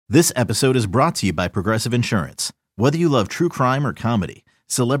This episode is brought to you by Progressive Insurance. Whether you love true crime or comedy,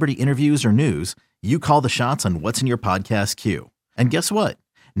 celebrity interviews or news, you call the shots on what's in your podcast queue. And guess what?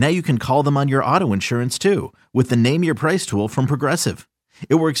 Now you can call them on your auto insurance too with the Name Your Price tool from Progressive.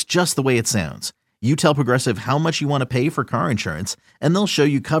 It works just the way it sounds. You tell Progressive how much you want to pay for car insurance, and they'll show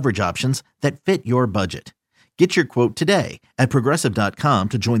you coverage options that fit your budget. Get your quote today at Progressive.com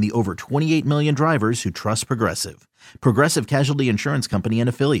to join the over 28 million drivers who trust Progressive. Progressive Casualty Insurance Company and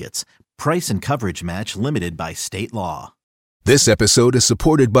Affiliates. Price and coverage match limited by state law. This episode is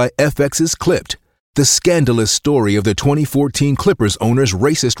supported by FX's Clipped, the scandalous story of the 2014 Clippers owner's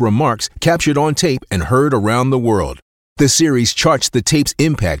racist remarks captured on tape and heard around the world. The series charts the tape's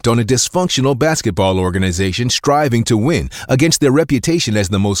impact on a dysfunctional basketball organization striving to win against their reputation as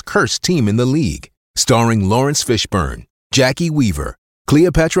the most cursed team in the league. Starring Lawrence Fishburne, Jackie Weaver,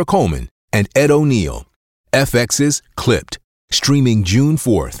 Cleopatra Coleman, and Ed O'Neill. FX's Clipped, streaming June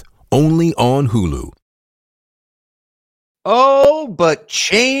 4th, only on Hulu. Oh, but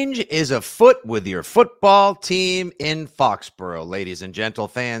change is afoot with your football team in Foxborough, ladies and gentle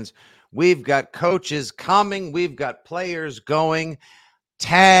fans. We've got coaches coming. We've got players going.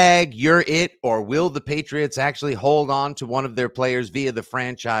 Tag, you're it, or will the Patriots actually hold on to one of their players via the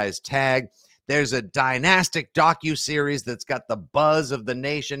franchise tag? There's a dynastic docuseries that's got the buzz of the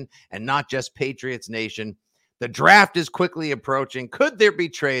nation and not just Patriots Nation. The draft is quickly approaching. Could there be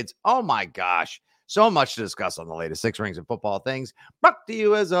trades? Oh, my gosh. So much to discuss on the latest Six Rings of Football things. Brought to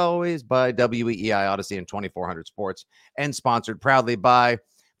you, as always, by WEEI Odyssey and 2400 Sports, and sponsored proudly by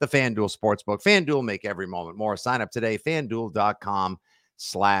the FanDuel Sportsbook. FanDuel, make every moment more. Sign up today,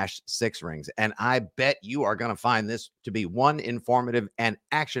 FanDuel.com/sixrings. And I bet you are going to find this to be one informative and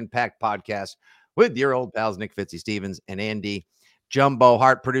action-packed podcast with your old pals Nick Fitzy Stevens and Andy Jumbo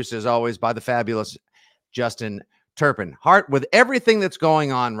Hart, produced as always by the fabulous Justin Turpin. Hart, with everything that's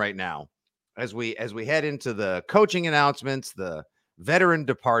going on right now, as we head into the coaching announcements, the veteran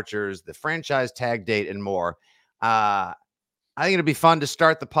departures, the franchise tag date, and more, I think it'd be fun to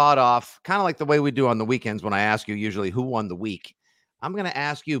start the pod off kind of like the way we do on the weekends when I ask you usually who won the week. I'm going to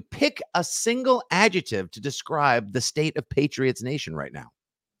ask you, pick a single adjective to describe the state of Patriots Nation right now.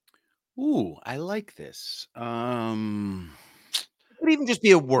 Ooh, I like this. It could even just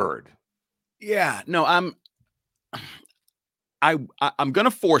be a word. Yeah, no, I'm going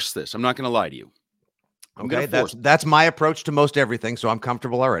to force this. I'm not going to lie to you. Okay, that's my approach to most everything, so I'm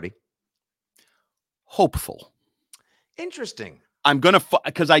comfortable already. Hopeful. Interesting. I'm going to,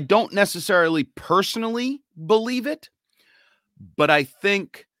 because I don't necessarily personally believe it, but I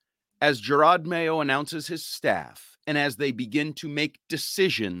think as Gerard Mayo announces his staff and as they begin to make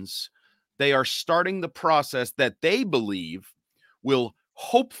decisions, they are starting the process that they believe will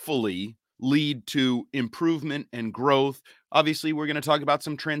hopefully lead to improvement and growth. Obviously, we're going to talk about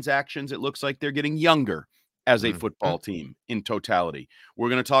some transactions. It looks like they're getting younger as a football team in totality. We're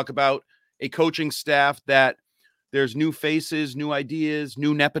going to talk about a coaching staff that there's new faces, new ideas,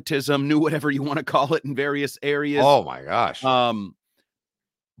 new nepotism, new whatever you want to call it in various areas. Oh my gosh.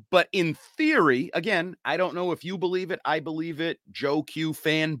 But in theory, again, I don't know if you believe it. I believe it. Joe Q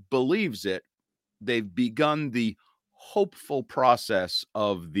fan believes it. They've begun the hopeful process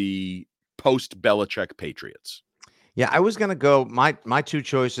of the post-Belichick Patriots. Yeah, I was going to go. My two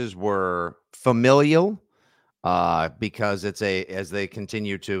choices were familial, because it's as they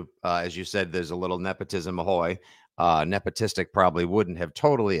continue to, as you said, there's a little nepotism ahoy. Nepotistic probably wouldn't have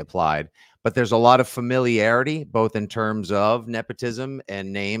totally applied, but there's a lot of familiarity, both in terms of nepotism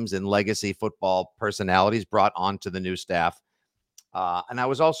and names and legacy football personalities brought onto the new staff. And I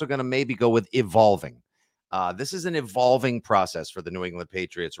was also going to maybe go with evolving. This is an evolving process for the New England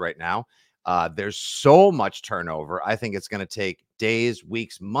Patriots right now. There's so much turnover. I think it's going to take days,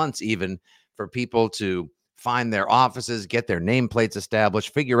 weeks, months even for people to find their offices, get their nameplates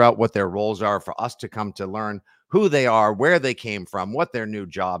established, figure out what their roles are, for us to come to learn who they are, where they came from, what their new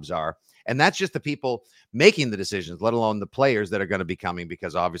jobs are. And that's just the people making the decisions, let alone the players that are going to be coming,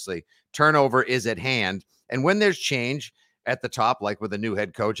 because obviously turnover is at hand. And when there's change at the top, like with a new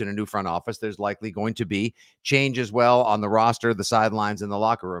head coach and a new front office, there's likely going to be change as well on the roster, the sidelines, and the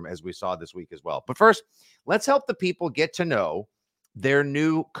locker room, as we saw this week as well. But first, let's help the people get to know their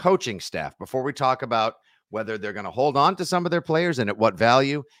new coaching staff before we talk about whether they're going to hold on to some of their players and at what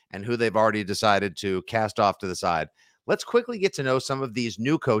value, and who they've already decided to cast off to the side. Let's quickly get to know some of these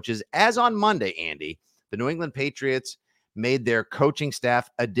new coaches. As on Monday, Andy, the New England Patriots made their coaching staff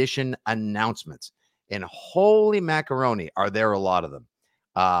addition announcements. And holy macaroni, are there a lot of them.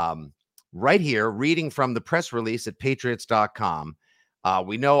 Right here, reading from the press release at Patriots.com,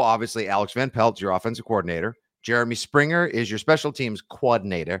 we know, obviously, Alex Van Pelt's your offensive coordinator. Jeremy Springer is your special teams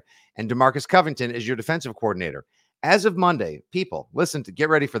coordinator, and DeMarcus Covington is your defensive coordinator. As of Monday, people, get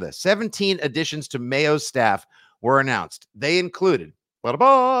ready for this. 17 additions to Mayo's staff were announced. They included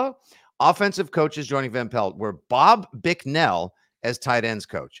offensive coaches joining Van Pelt were Bob Bicknell as tight ends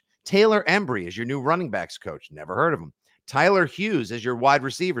coach. Taylor Embry is your new running backs coach. Never heard of him. Tyler Hughes is your wide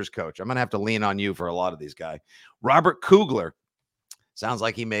receivers coach. I'm going to have to lean on you for a lot of these guys. Robert Kugler. Sounds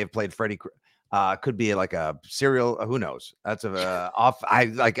like he may have played Freddie. Could be like a serial. Who knows? That's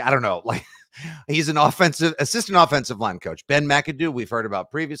I don't know. Like he's an assistant offensive line coach. Ben McAdoo, we've heard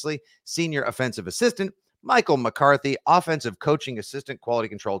about previously. Senior offensive assistant. Michael McCarthy, offensive coaching assistant, quality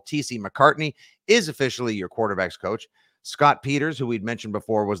control. TC McCartney is officially your quarterback's coach. Scott Peters, who we'd mentioned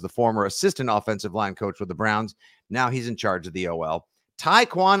before, was the former assistant offensive line coach with the Browns. Now he's in charge of the OL.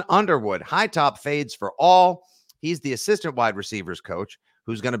 Tyquan Underwood, high top fades for all. He's the assistant wide receivers coach,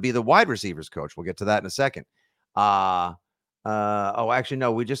 who's going to be the wide receivers coach. We'll get to that in a second. Actually,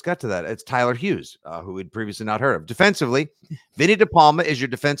 no, we just got to that. It's Tyler Hughes, who we'd previously not heard of. Defensively, Vinny DePalma is your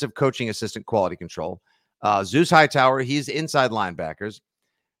defensive coaching assistant, quality control. Zeus Hightower, he's inside linebackers.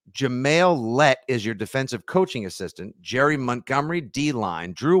 Jamail Lett is your defensive coaching assistant. Jerry Montgomery,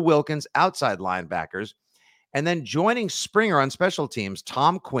 D-line. Drew Wilkins, outside linebackers. And then joining Springer on special teams,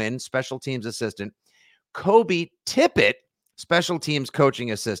 Tom Quinn, special teams assistant. Kobe Tippett, special teams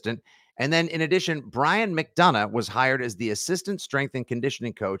coaching assistant. And then in addition, Brian McDonough was hired as the assistant strength and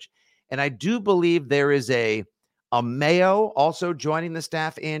conditioning coach. And I do believe there is a Mayo also joining the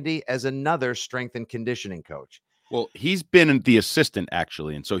staff, Andy, as another strength and conditioning coach. Well, he's been the assistant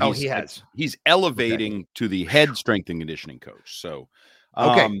actually. And so he's elevating to the head strength and conditioning coach. So,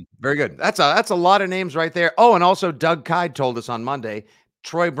 okay, very good. That's a lot of names right there. Oh, and also Doug Kide told us on Monday,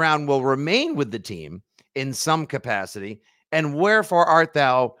 Troy Brown will remain with the team in some capacity. And wherefore art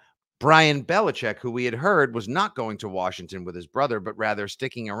thou, Brian Belichick, who we had heard was not going to Washington with his brother, but rather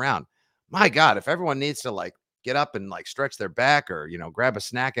sticking around. My God, if everyone needs to get up and stretch their back or, grab a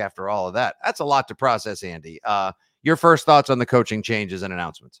snack after all of that, that's a lot to process, Andy. Your first thoughts on the coaching changes and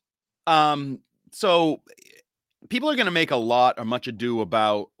announcements? So people are going to make a lot or much ado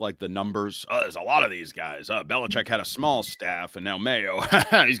about the numbers. There's a lot of these guys. Belichick had a small staff and now Mayo,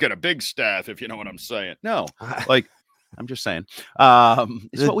 he's got a big staff, if you know what I'm saying. No, I'm just saying.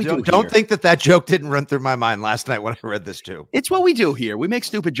 It's what we do. Don't think that joke didn't run through my mind last night when I read this too. It's what we do here. We make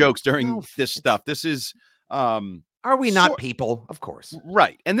stupid jokes during this stuff. This is, are we not people? Of course.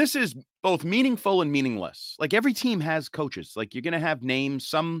 Right. And this is both meaningful and meaningless. Every team has coaches. You're going to have names.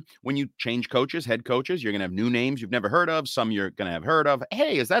 Some, when you change coaches, head coaches, you're going to have new names you've never heard of. Some you're going to have heard of.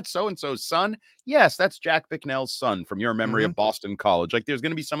 Hey, is that so-and-so's son? Yes, that's Jack Bicknell's son from your memory of Boston College. There's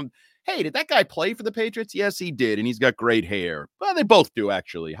going to be some, hey, did that guy play for the Patriots? Yes, he did. And he's got great hair. Well, they both do,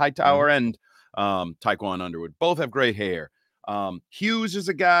 actually. Hightower and Tyquan Underwood both have great hair. Hughes is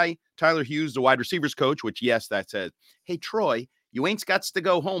a guy, Tyler Hughes, the wide receivers coach, which, yes, that says, hey, Troy, you ain't got to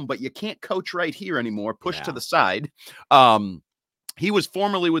go home, but you can't coach right here anymore. Push to the side. He was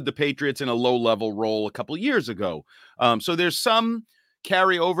formerly with the Patriots in a low-level role a couple years ago. So there's some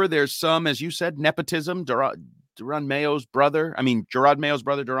carryover. There's some, as you said, nepotism. Gerard Mayo's brother,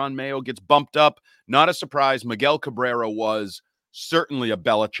 Deron Mayo, gets bumped up. Not a surprise. Miguel Cabrera was certainly a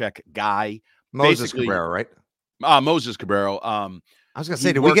Belichick guy. Moses Cabrera, right? Moses Cabrera. I was going to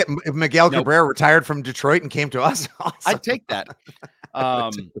say, did we get Miguel Cabrera retired from Detroit and came to us? Awesome. I'd take that.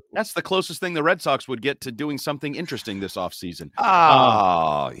 That's the closest thing the Red Sox would get to doing something interesting this offseason.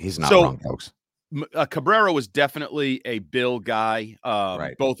 He's not wrong, folks. Cabrera was definitely a Bill guy,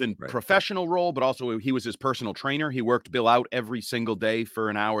 both in professional role, but also he was his personal trainer. He worked Bill out every single day for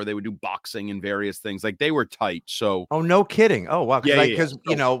an hour. They would do boxing and various things. They were tight. So, oh, no kidding. Oh, wow. Because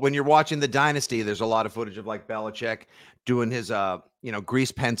when you're watching the Dynasty, there's a lot of footage of Belichick doing his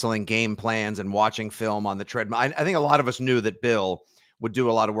grease penciling game plans and watching film on the treadmill. I think a lot of us knew that Bill would do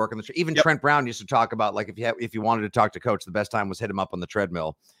a lot of work on the even Trent Brown used to talk about if you wanted to talk to coach, the best time was hit him up on the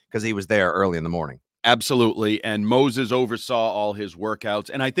treadmill because he was there early in the morning. Absolutely. And Moses oversaw all his workouts.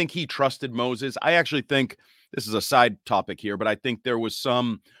 And I think he trusted Moses. I actually think this is a side topic here, but I think there was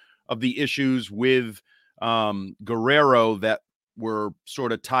some of the issues with Guerrero that were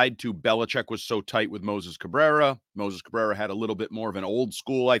sort of tied to Belichick was so tight with Moses Cabrera. Moses Cabrera had a little bit more of an old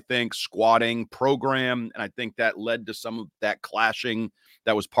school, I think, squatting program. And I think that led to some of that clashing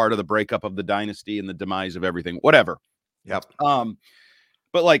that was part of the breakup of the dynasty and the demise of everything, whatever. Yep.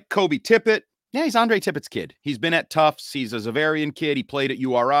 But Kobe Tippett, he's Andre Tippett's kid. He's been at Tufts. He's a Zavarian kid. He played at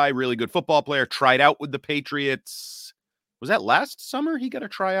URI, really good football player, tried out with the Patriots. Was that last summer? He got a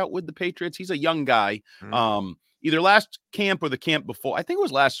tryout with the Patriots. He's a young guy. either last camp or the camp before. I think it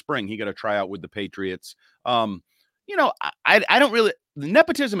was last spring. He got a tryout with the Patriots. I don't really,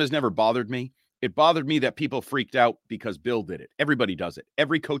 nepotism has never bothered me. It bothered me that people freaked out because Bill did it. Everybody does it.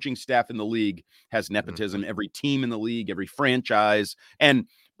 Every coaching staff in the league has nepotism. Every team in the league, every franchise. And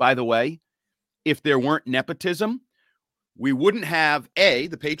by the way, if there weren't nepotism, we wouldn't have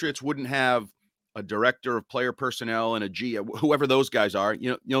the Patriots wouldn't have a director of player personnel and a G, whoever those guys are.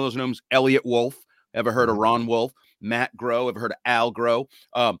 You know those names? Elliot Wolf. Ever heard of Ron Wolf? Matt Groh. Ever heard of Al Groh?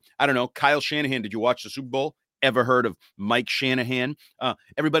 I don't know. Kyle Shanahan. Did you watch the Super Bowl? Ever heard of Mike Shanahan?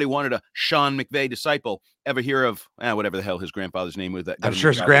 Everybody wanted a Sean McVay disciple. Ever hear of whatever the hell his grandfather's name was? That I'm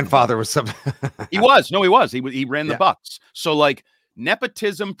sure his grandfather was some. He was. No, he was. He ran the Bucks. So like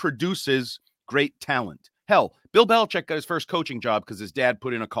nepotism produces great talent. Hell, Bill Belichick got his first coaching job because his dad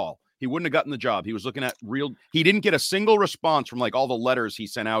put in a call. He wouldn't have gotten the job. He was looking at he didn't get a single response from like all the letters he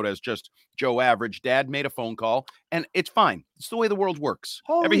sent out as just Joe Average. Dad made a phone call, and it's fine. It's the way the world works.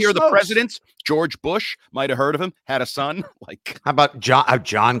 Ever hear of the presidents? George Bush, might have heard of him, had a son. Like, how about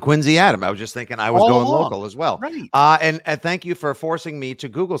John Quincy Adams? I was just thinking I was going local as well. Right. And thank you for forcing me to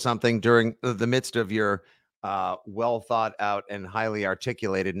Google something during the midst of your well thought out and highly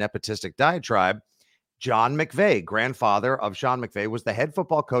articulated nepotistic diatribe. John McVay, grandfather of Sean McVay, was the head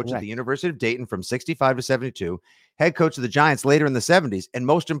football coach at the University of Dayton from 65 to 72, head coach of the Giants later in the 70s, and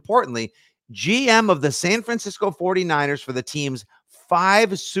most importantly, GM of the San Francisco 49ers for the team's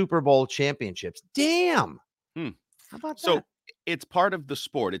 5 Super Bowl championships. Damn. How about that? So it's part of the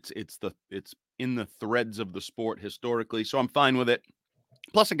sport. It's in the threads of the sport historically. So I'm fine with it.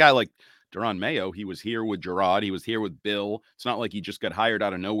 Plus a guy like Duron Mayo, he was here with Gerard. He was here with Bill. It's not like he just got hired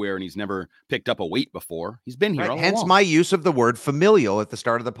out of nowhere and he's never picked up a weight before. He's been here all Hence along. my use of the word familial at the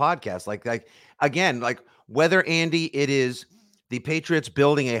start of the podcast. Like again, like whether, Andy, it is the Patriots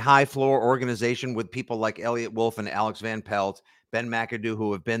building a high floor organization with people like Elliot Wolf and Alex Van Pelt, Ben McAdoo,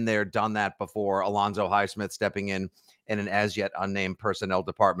 who have been there, done that before, Alonzo Highsmith stepping in an as yet unnamed personnel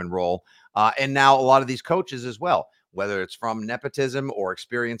department role. And now a lot of these coaches as well, whether it's from nepotism or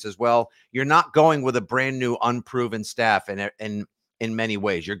experience as well. You're not going with a brand new, unproven staff in many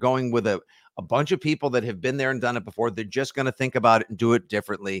ways. You're going with a bunch of people that have been there and done it before. They're just going to think about it and do it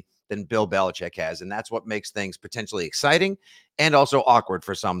differently than Bill Belichick has. And that's what makes things potentially exciting and also awkward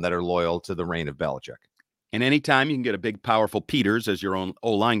for some that are loyal to the reign of Belichick. And anytime you can get a big, powerful Peters as your own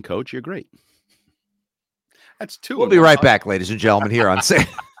O-line coach, you're great. That's 2. We'll be right back, ladies and gentlemen, here on Say.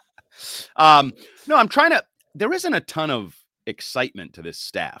 No, I'm trying to. There isn't a ton of excitement to this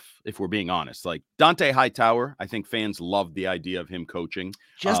staff, if we're being honest. Like Dante Hightower, I think fans love the idea of him coaching.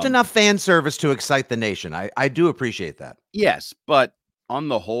 Just enough fan service to excite the nation. I do appreciate that. Yes, but on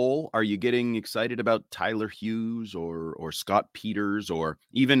the whole, are you getting excited about Tyler Hughes or Scott Peters or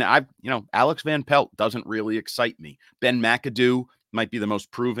even Alex Van Pelt doesn't really excite me. Ben McAdoo might be the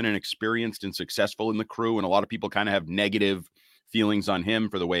most proven and experienced and successful in the crew, and a lot of people kind of have negative feelings on him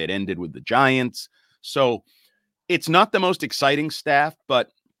for the way it ended with the Giants. So it's not the most exciting staff, but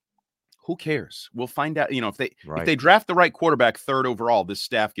who cares? We'll find out. If they draft the right quarterback 3rd overall, this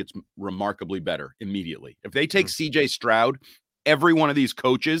staff gets remarkably better immediately. If they take CJ Stroud, every one of these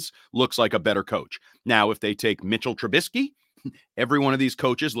coaches looks like a better coach. Now, if they take Mitchell Trubisky, every one of these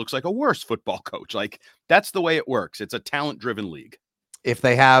coaches looks like a worse football coach. Like, that's the way it works. It's a talent-driven league. If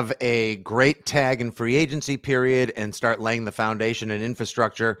they have a great tag and free agency period and start laying the foundation and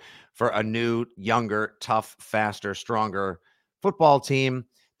infrastructure for a new, younger, tough, faster, stronger football team,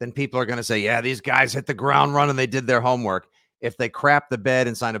 then people are going to say, yeah, these guys hit the ground running. They did their homework. If they crap the bed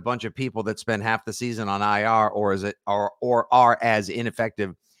and sign a bunch of people that spend half the season on IR or are as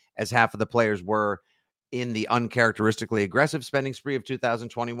ineffective as half of the players were in the uncharacteristically aggressive spending spree of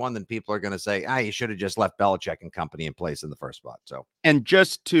 2021, then people are going to say, you should have just left Belichick and company in place in the first spot. So, and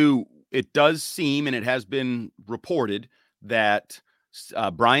it does seem, and it has been reported that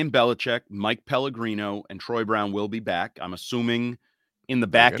Brian Belichick, Mike Pellegrino, and Troy Brown will be back. I'm assuming in the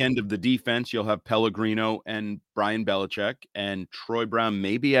back end of the defense, you'll have Pellegrino and Brian Belichick, and Troy Brown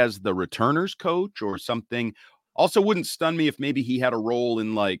maybe as the returners coach or something. Also wouldn't stun me if maybe he had a role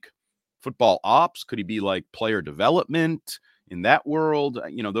in like football ops. Could he be like player development in that world?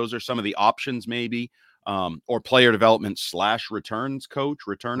 Those are some of the options maybe, or player development / returners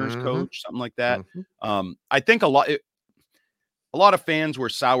coach, something like that. I think a lot of fans were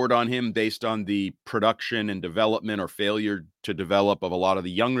soured on him based on the production and development or failure to develop of a lot of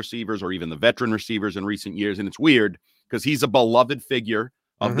the young receivers or even the veteran receivers in recent years. And it's weird because he's a beloved figure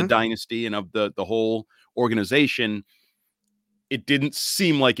of the dynasty and of the whole organization. It didn't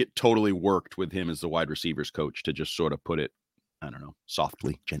seem like it totally worked with him as the wide receivers coach, to just sort of put it I don't know,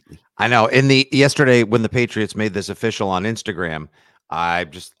 softly, gently. I know. Yesterday when the Patriots made this official on Instagram, I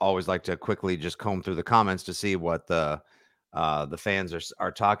just always like to quickly just comb through the comments to see what the fans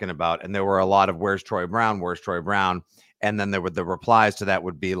are talking about. And there were a lot of "Where's Troy Brown? Where's Troy Brown?" And then there were the replies to that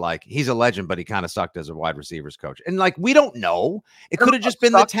would be like, "He's a legend, but he kind of sucked as a wide receivers coach." And like, we don't know. It could have just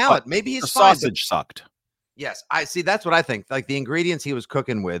been the talent. Maybe he's fine. Sausage sucked. Yes, I see. That's what I think. Like the ingredients he was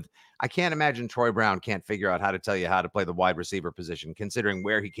cooking with. I can't imagine Troy Brown can't figure out how to tell you how to play the wide receiver position, considering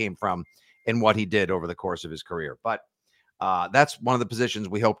where he came from and what he did over the course of his career. But that's one of the positions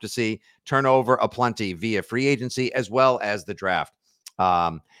we hope to see turnover aplenty via free agency as well as the draft.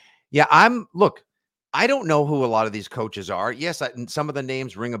 I don't know who a lot of these coaches are. Yes, some of the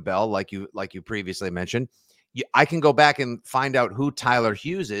names ring a bell, like you previously mentioned. I can go back and find out who Tyler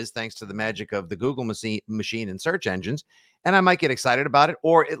Hughes is, thanks to the magic of the Google machine and search engines, and I might get excited about it.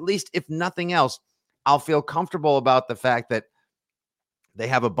 Or at least, if nothing else, I'll feel comfortable about the fact that they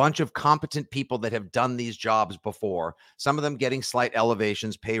have a bunch of competent people that have done these jobs before, some of them getting slight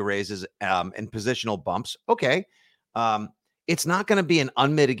elevations, pay raises, and positional bumps. Okay. It's not going to be an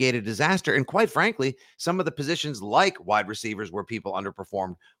unmitigated disaster. And quite frankly, some of the positions like wide receivers where people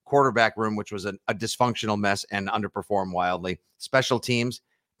underperformed, quarterback room, which was a dysfunctional mess and underperformed wildly, special teams.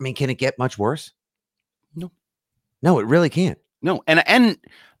 I mean, can it get much worse? No, it really can't. No. And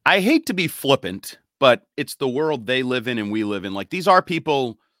I hate to be flippant, but it's the world they live in and we live in. Like, these are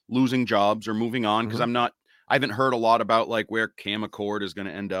people losing jobs or moving on, because I haven't heard a lot about like where Cam Accord is going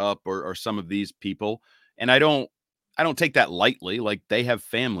to end up or some of these people. And I don't take that lightly. Like, they have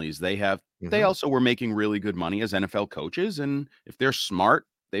families. They also were making really good money as NFL coaches. And if they're smart,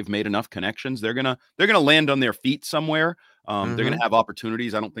 they've made enough connections, they're going to land on their feet somewhere. They're going to have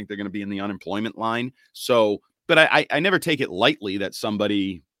opportunities. I don't think they're going to be in the unemployment line. So, but I never take it lightly that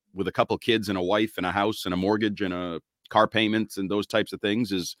somebody with a couple kids and a wife and a house and a mortgage and a car payments and those types of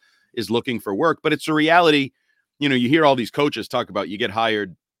things is looking for work. But it's a reality. You know, you hear all these coaches talk about you get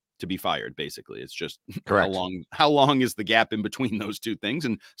hired to be fired. Basically, it's just correct. How long is the gap in between those two things?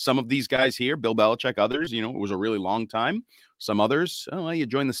 And some of these guys here, Bill Belichick, others, it was a really long time. Some others, you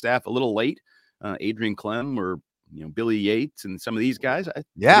joined the staff a little late. Adrian Clem or Billy Yates and some of these guys. It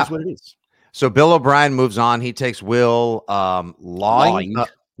is what it is. So Bill O'Brien moves on. He takes Will Lawing,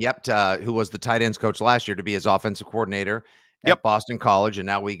 who was the tight ends coach last year, to be his offensive coordinator at Boston College. And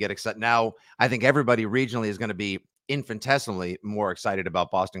now we get excited. Now I think everybody regionally is going to be infinitesimally more excited about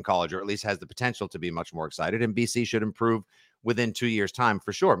Boston College, or at least has the potential to be much more excited. And BC should improve within 2 years' time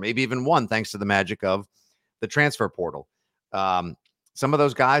for sure. Maybe even one, thanks to the magic of the transfer portal. Some of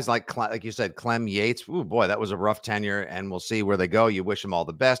those guys, like you said, Clem, Yates, ooh, boy, that was a rough tenure, and we'll see where they go. You wish them all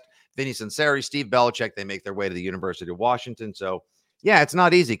the best. Vinny Sunseri, Steve Belichick, they make their way to the University of Washington. So, yeah, it's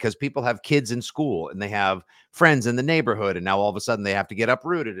not easy because people have kids in school and they have friends in the neighborhood. And now all of a sudden they have to get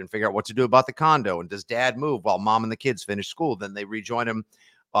uprooted and figure out what to do about the condo. And does dad move while mom and the kids finish school? Then they rejoin him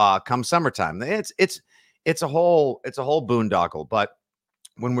come summertime. It's a whole boondoggle. But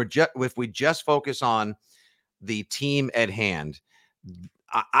when if we just focus on the team at hand,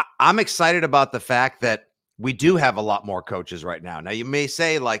 I'm excited about the fact that we do have a lot more coaches right now. Now, you may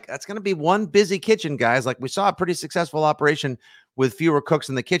say, like, that's going to be one busy kitchen, guys. Like, we saw a pretty successful operation with fewer cooks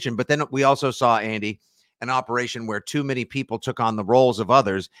in the kitchen. But then we also saw, Andy, an operation where too many people took on the roles of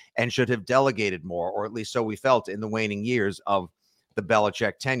others and should have delegated more, or at least so we felt in the waning years of the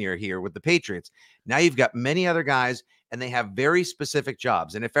Belichick tenure here with the Patriots. Now you've got many other guys, and they have very specific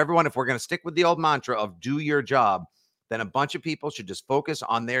jobs. And if we're going to stick with the old mantra of do your job, then a bunch of people should just focus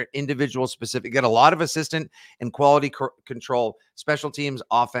on their individual specific, get a lot of assistant and quality control, special teams,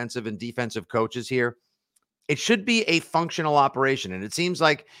 offensive and defensive coaches here. It should be a functional operation. And it seems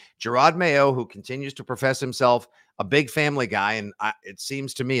like Gerard Mayo, who continues to profess himself a big family guy, and it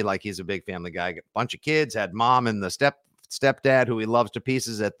seems to me like he's a big family guy, a bunch of kids, had mom and the stepdad who he loves to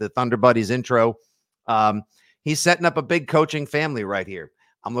pieces at the Thunder Buddies intro. He's setting up a big coaching family right here.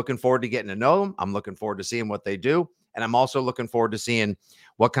 I'm looking forward to getting to know them. I'm looking forward to seeing what they do. And I'm also looking forward to seeing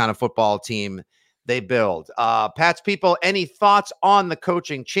what kind of football team they build. Pat's people, any thoughts on the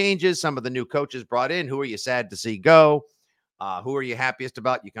coaching changes? Some of the new coaches brought in. Who are you sad to see go? Who are you happiest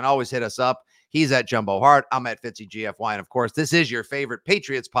about? You can always hit us up. He's at Jumbo Hart. I'm at Fitzy GFY. And of course, this is your favorite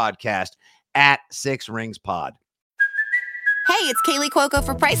Patriots podcast at Six Rings Pod. Hey, it's Kaylee Cuoco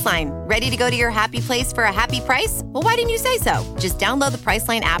for Priceline. Ready to go to your happy place for a happy price? Well, why didn't you say so? Just download the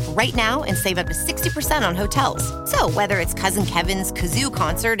Priceline app right now and save up to 60% on hotels. So whether it's Cousin Kevin's Kazoo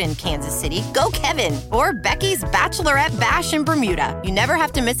Concert in Kansas City, go Kevin, or Becky's Bachelorette Bash in Bermuda, you never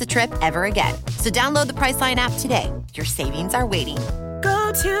have to miss a trip ever again. So download the Priceline app today. Your savings are waiting.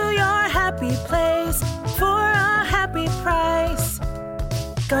 Go to your happy place for a happy price.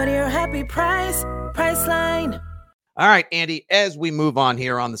 Go to your happy price, Priceline. All right, Andy, as we move on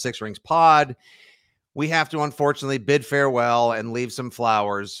here on the Six Rings pod, we have to unfortunately bid farewell and leave some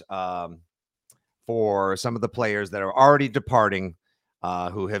flowers for some of the players that are already departing,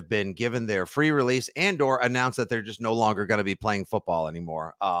 who have been given their free release and or announced that they're just no longer going to be playing football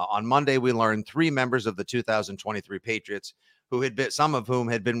anymore. On Monday, we learned 3 members of the 2023 Patriots, some of whom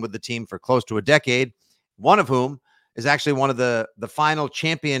had been with the team for close to a decade, one of whom is actually one of the final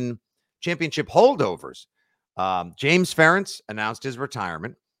championship holdovers. James Ferentz announced his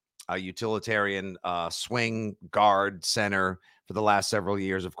retirement, a utilitarian swing guard center for the last several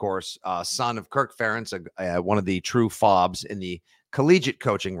years, of course, son of Kirk Ferentz, one of the true fobs in the collegiate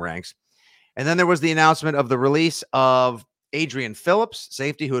coaching ranks. And then there was the announcement of the release of Adrian Phillips,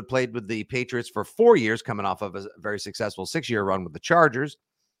 safety, who had played with the Patriots for 4 years, coming off of a very successful 6-year run with the Chargers,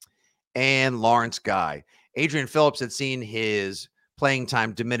 and Lawrence Guy. Adrian Phillips had seen his playing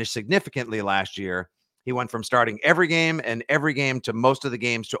time diminish significantly last year. He went from starting every game to most of the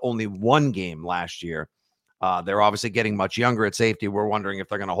games to only 1 game last year. They're obviously getting much younger at safety. We're wondering if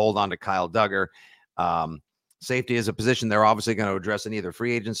they're going to hold on to Kyle Duggar. Safety is a position they're obviously going to address in either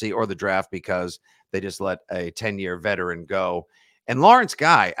free agency or the draft because they just let a 10-year veteran go. And Lawrence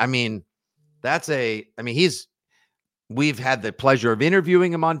Guy, we've had the pleasure of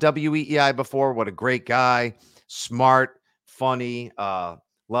interviewing him on WEEI before. What a great guy, smart, funny,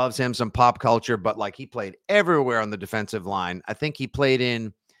 loves him some pop culture, but like he played everywhere on the defensive line. I think he played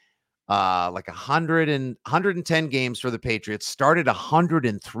in like 110 games for the Patriots, started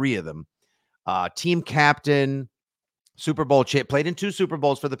 103 of them. Team captain, Super Bowl champ, played in 2 Super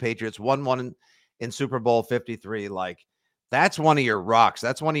Bowls for the Patriots, won one in Super Bowl 53. Like, that's one of your rocks.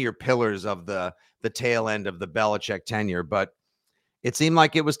 That's one of your pillars of the tail end of the Belichick tenure. But it seemed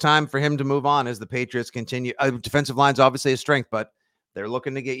like it was time for him to move on as the Patriots continue. Defensive line's obviously a strength, but they're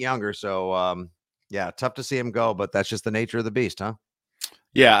looking to get younger. So, tough to see him go, but that's just the nature of the beast, huh?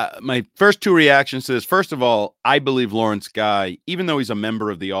 Yeah, my first 2 reactions to this. First of all, I believe Lawrence Guy, even though he's a member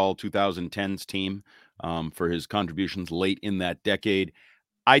of the all 2010s team for his contributions late in that decade,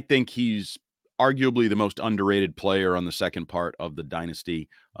 I think he's arguably the most underrated player on the second part of the dynasty.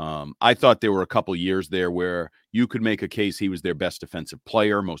 I thought there were a couple years there where you could make a case he was their best defensive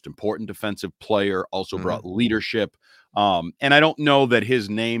player, most important defensive player, also brought leadership. And I don't know that his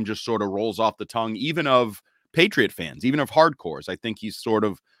name just sort of rolls off the tongue, even of Patriot fans, even of hardcores. I think he's sort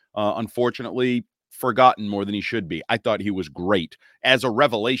of, unfortunately, forgotten more than he should be. I thought he was great as a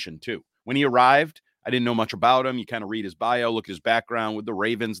revelation, too. When he arrived, I didn't know much about him. You kind of read his bio, look at his background with the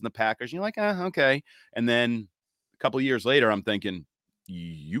Ravens and the Packers. And you're like, okay. And then a couple of years later, I'm thinking,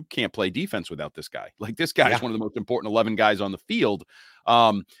 you can't play defense without this guy. Like, this guy is one of the most important 11 guys on the field.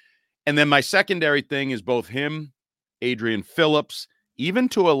 And then my secondary thing is both him, Adrian Phillips, even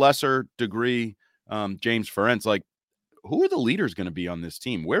to a lesser degree, James Ferentz. Like, who are the leaders going to be on this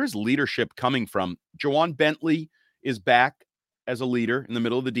team? Where is leadership coming from? Jawan Bentley is back as a leader in the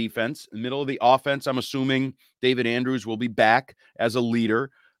middle of the defense. In the middle of the offense, I'm assuming David Andrews will be back as a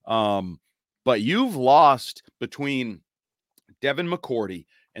leader. But you've lost between Devin McCourty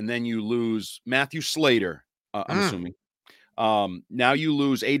and then you lose Matthew Slater, I'm assuming. Now you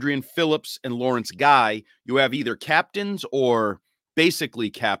lose Adrian Phillips and Lawrence Guy. You have either captains or basically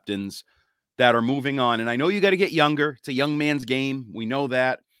captains that are moving on. And I know you got to get younger. It's a young man's game. We know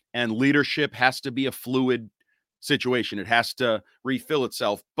that. And leadership has to be a fluid situation. It has to refill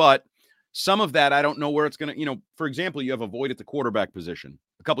itself. But some of that, I don't know where it's going to, for example, you have a void at the quarterback position.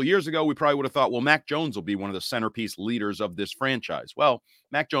 A couple of years ago, we probably would have thought, well, Mac Jones will be one of the centerpiece leaders of this franchise. Well,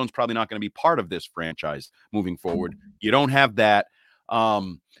 Mac Jones probably not going to be part of this franchise moving forward. You don't have that.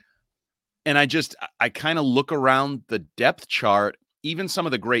 And I kind of look around the depth chart, even some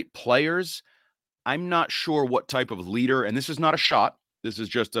of the great players. I'm not sure what type of leader, and this is not a shot. This is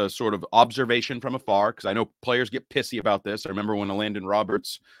just a sort of observation from afar, because I know players get pissy about this. I remember when Landon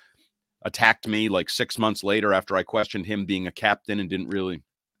Roberts attacked me like 6 months later after I questioned him being a captain and didn't really.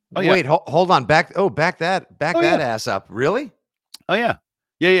 Oh, wait, hold on. Back that ass up. Really? Oh, yeah.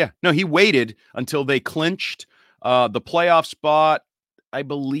 Yeah. No, he waited until they clinched the playoff spot. I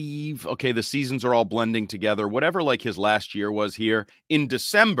believe, okay, the seasons are all blending together. Whatever like his last year was here in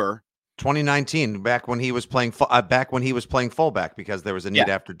December 2019, back when he was playing fullback because there was a need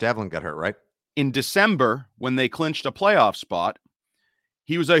after Devlin got hurt, right? In December, when they clinched a playoff spot,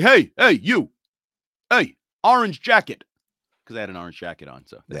 he was like, hey, you, orange jacket. Because I had an orange jacket on.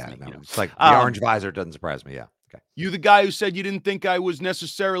 So that's me, it's like the orange visor doesn't surprise me. Yeah. Okay. You the guy who said you didn't think I was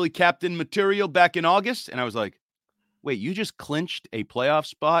necessarily captain material back in August? And I was like, wait, you just clinched a playoff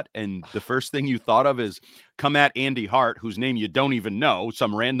spot, and the first thing you thought of is come at Andy Hart, whose name you don't even know,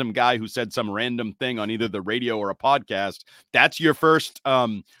 some random guy who said some random thing on either the radio or a podcast. That's your first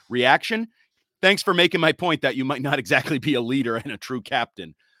reaction. Thanks for making my point that you might not exactly be a leader and a true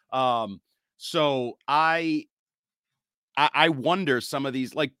captain. So I wonder some of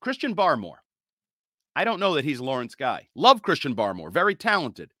these, like Christian Barmore. I don't know that he's Lawrence Guy. Love Christian Barmore. Very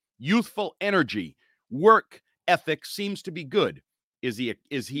talented, youthful energy, work ethic seems to be good. Is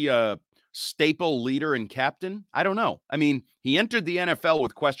he a staple leader and captain? I don't know. I mean, he entered the NFL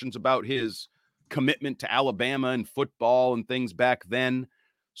with questions about his commitment to Alabama and football and things back then.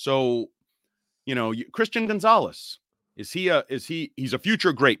 So, Christian Gonzalez, he's a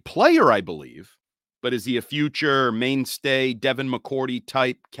future great player, I believe, but is he a future mainstay Devin McCourty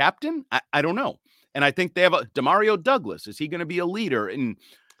type captain? I don't know. And I think they have Demario Douglas. Is he going to be a leader? And,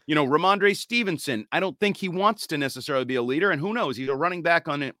 Ramondre Stevenson, I don't think he wants to necessarily be a leader. And who knows? He's a running back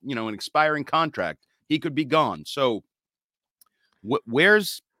on an expiring contract. He could be gone. So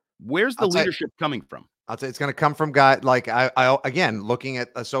where's the leadership coming from? I'll say it's going to come from guys like I again, looking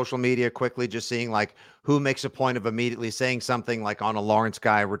at social media quickly, just seeing like who makes a point of immediately saying something like on a Lawrence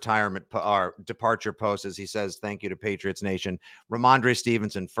Guy retirement or departure post, as he says, thank you to Patriots Nation. Ramondre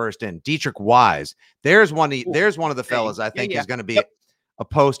Stevenson first in. Dietrich Wise. There's one of the fellas I think is going to be a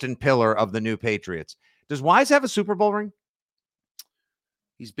post and pillar of the new Patriots. Does Wise have a Super Bowl ring?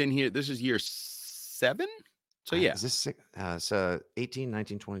 He's been here. This is year 7. So yeah, is this 18,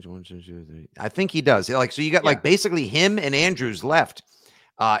 19, 20, 21, 22, I think he does. Like, so you got like basically him and Andrews left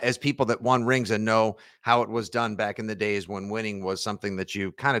as people that won rings and know how it was done back in the days when winning was something that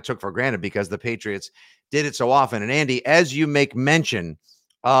you kind of took for granted because the Patriots did it so often. And Andy, as you make mention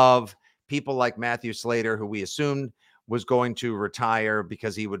of people like Matthew Slater, who we assumed was going to retire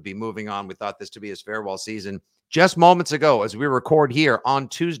because he would be moving on, we thought this to be his farewell season. Just moments ago, as we record here on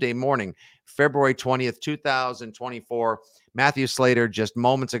Tuesday morning, February 20th, 2024, Matthew Slater just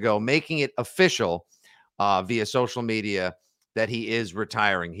moments ago making it official via social media that he is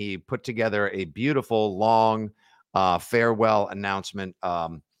retiring. He put together a beautiful, long farewell announcement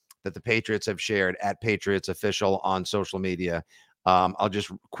that the Patriots have shared at Patriots Official on social media. I'll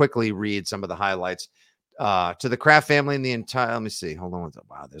just quickly read some of the highlights. To the Kraft family and the entire, let me see. Hold on.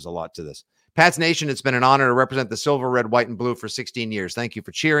 Wow, there's a lot to this. Pats Nation, it's been an honor to represent the silver, red, white, and blue for 16 years. Thank you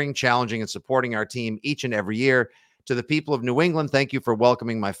for cheering, challenging, and supporting our team each and every year. To the people of New England, thank you for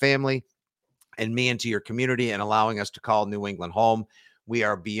welcoming my family and me into your community and allowing us to call New England home. We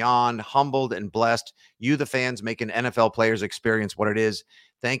are beyond humbled and blessed. You, the fans, make an NFL players experience what it is.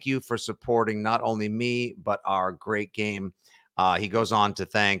 Thank you for supporting not only me, but our great game. He goes on to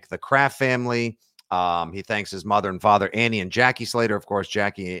thank the Kraft family. He thanks his mother and father, Andy and Jackie Slater. Of course,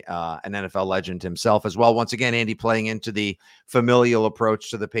 Jackie, an NFL legend himself as well. Once again, Andy playing into the familial approach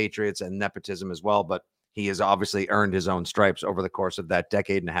to the Patriots and nepotism as well, but he has obviously earned his own stripes over the course of that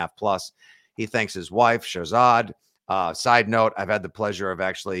decade and a half plus. He thanks his wife, Shahzad. Side note, I've had the pleasure of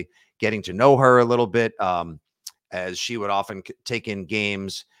actually getting to know her a little bit as she would often take in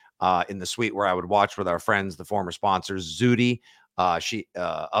games in the suite where I would watch with our friends, the former sponsors, Zudi. She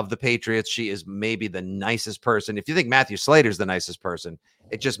of the Patriots, she is maybe the nicest person. If you think Matthew Slater's the nicest person,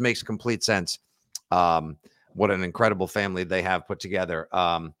 it just makes complete sense. What an incredible family they have put together.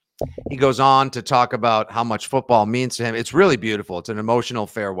 He goes on to talk about how much football means to him. It's really beautiful. It's an emotional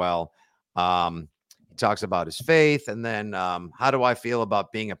farewell. He talks about his faith, and then how do I feel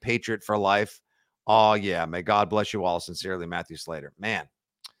about being a Patriot for life? Oh yeah, may God bless you all. Sincerely, Matthew Slater. Man,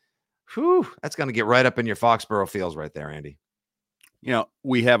 whew, that's going to get right up in your Foxborough feels right there, Andy.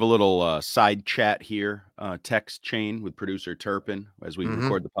 We have a little side chat here, text chain with producer Turpin as we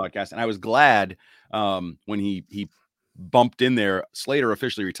record the podcast. And I was glad when he bumped in there, Slater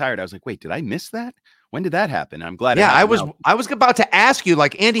officially retired. I was like, wait, did I miss that? When did that happen? I'm glad. Yeah, I was about to ask you,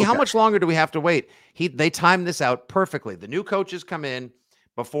 like, Andy, how much longer do we have to wait? They timed this out perfectly. The new coaches come in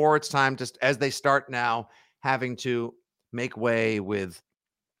before it's time to, as they start now, having to make way with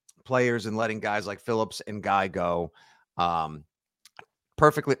players and letting guys like Phillips and Guy go.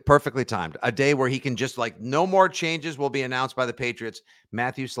 Perfectly timed. A day where he can just no more changes will be announced by the Patriots.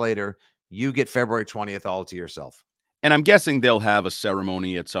 Matthew Slater, you get February 20th all to yourself. And I'm guessing they'll have a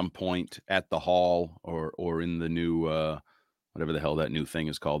ceremony at some point at the hall or in the new whatever the hell that new thing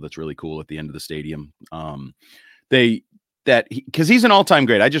is called. That's really cool at the end of the stadium. Because he's an all-time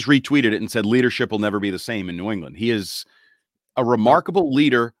great. I just retweeted it and said leadership will never be the same in New England. He is a remarkable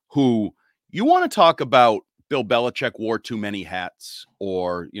leader who, you want to talk about Bill Belichick wore too many hats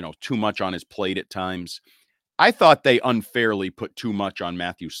or, too much on his plate at times. I thought they unfairly put too much on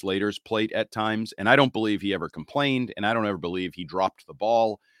Matthew Slater's plate at times, and I don't believe he ever complained, and I don't ever believe he dropped the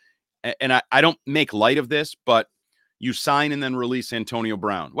ball. And I don't make light of this, but you sign and then release Antonio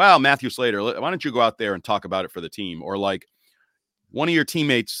Brown. Well, Matthew Slater, why don't you go out there and talk about it for the team? Or like one of your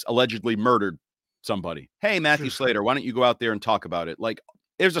teammates allegedly murdered somebody. Hey, Matthew Slater, why don't you go out there and talk about it? Like,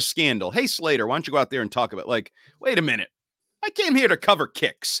 there's a scandal. Hey, Slater, why don't you go out there and talk about it? Like, wait a minute. I came here to cover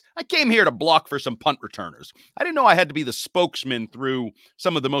kicks. I came here to block for some punt returners. I didn't know I had to be the spokesman through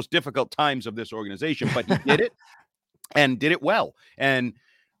some of the most difficult times of this organization, but he did it and did it well. And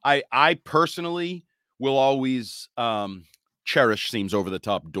I personally will always cherish, seems over the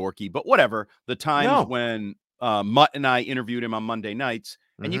top dorky, but whatever, the times when Mutt and I interviewed him on Monday nights,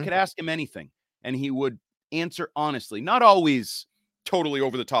 and you could ask him anything, and he would answer honestly, not always totally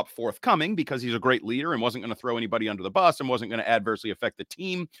over the top forthcoming, because he's a great leader and wasn't going to throw anybody under the bus and wasn't going to adversely affect the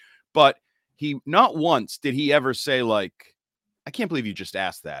team. But he, not once did he ever say like, I can't believe you just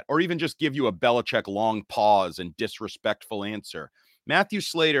asked that, or even just give you a Belichick long pause and disrespectful answer. Matthew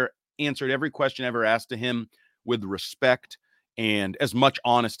Slater answered every question ever asked to him with respect and as much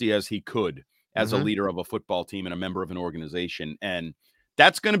honesty as he could as a leader of a football team and a member of an organization. And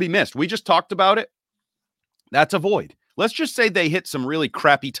that's going to be missed. We just talked about it. That's a void. Let's just say they hit some really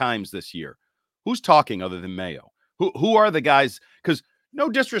crappy times this year. Who's talking other than Mayo? Who are the guys? Because no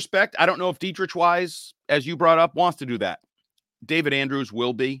disrespect, I don't know if Dietrich Wise, as you brought up, wants to do that. David Andrews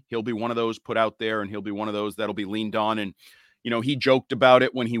will be. He'll be one of those put out there, and he'll be one of those that'll be leaned on. And, you know, he joked about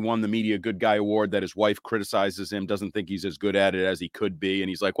it when he won the Media Good Guy Award that his wife criticizes him, doesn't think he's as good at it as he could be. And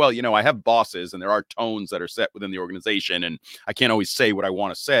he's like, well, you know, I have bosses, and there are tones that are set within the organization, and I can't always say what I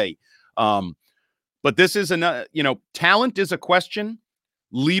want to say. But this is another, you know, talent is a question.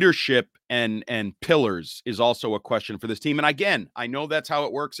 Leadership and pillars is also a question for this team. And again, I know that's how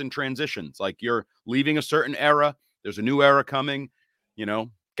it works in transitions. Like, you're leaving a certain era. There's a new era coming. You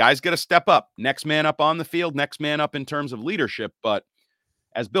know, guys got to step up. Next man up on the field, next man up in terms of leadership. But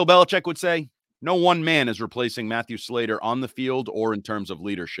as Bill Belichick would say, no one man is replacing Matthew Slater on the field or in terms of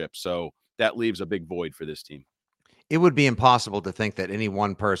leadership. So that leaves a big void for this team. It would be impossible to think that any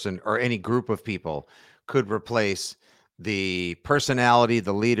one person or any group of people could replace the personality,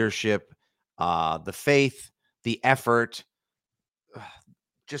 the leadership, the faith, the effort,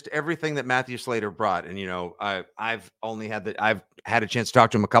 just everything that Matthew Slater brought. And, you know, I've had a chance to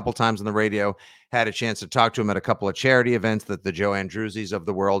talk to him a couple times on the radio, had a chance to talk to him at a couple of charity events that the Joe Andrewsies of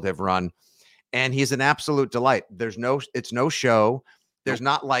the world have run. And he's an absolute delight. It's no show. There's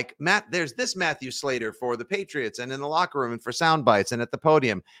not like there's this Matthew Slater for the Patriots and in the locker room and for sound bites and at the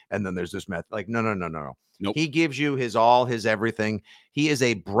podium. And then there's this like, no. Nope. He gives you his all, his everything. He is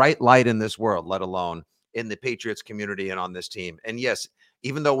a bright light in this world, let alone in the Patriots community and on this team. And yes,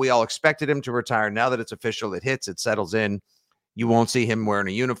 even though we all expected him to retire, now that it's official, it settles in. You won't see him wearing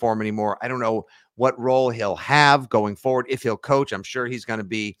a uniform anymore. I don't know what role he'll have going forward. If he'll coach, I'm sure he's going to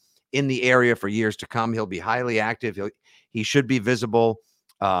be in the area for years to come. He'll be highly active. He should be visible.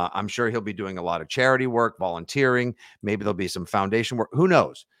 I'm sure he'll be doing a lot of charity work, volunteering. Maybe there'll be some foundation work. Who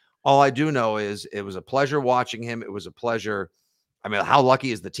knows? All I do know is it was a pleasure watching him. It was a pleasure. I mean, how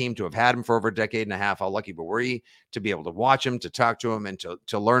lucky is the team to have had him for over a decade and a half? How lucky were we to be able to watch him, to talk to him, and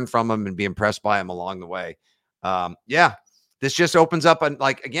to learn from him and be impressed by him along the way? Yeah, this just opens up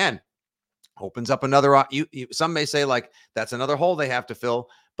another. Some may say like that's another hole they have to fill.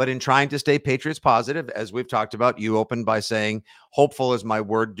 But in trying to stay Patriots positive, as we've talked about, you opened by saying hopeful is my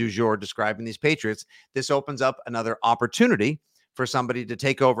word du jour describing these Patriots. This opens up another opportunity for somebody to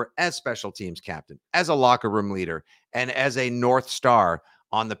take over as special teams captain, as a locker room leader, and as a North Star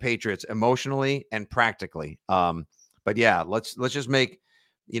on the Patriots emotionally and practically. But yeah, let's just make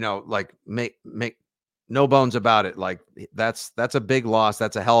no bones about it. Like that's a big loss.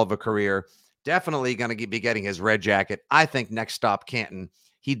 That's a hell of a career. Definitely going to be getting his red jacket. I think next stop Canton.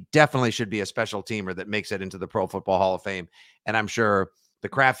 He definitely should be a special teamer that makes it into the Pro Football Hall of Fame. And I'm sure the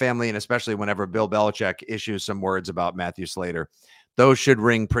Kraft family, and especially whenever Bill Belichick issues some words about Matthew Slater, those should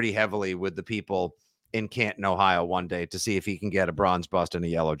ring pretty heavily with the people in Canton, Ohio one day to see if he can get a bronze bust and a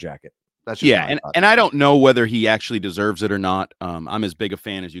yellow jacket. That's just and I don't know whether he actually deserves it or not. I'm as big a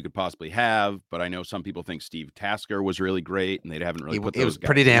fan as you could possibly have, but I know some people think Steve Tasker was really great, and they haven't really put those guys in. He was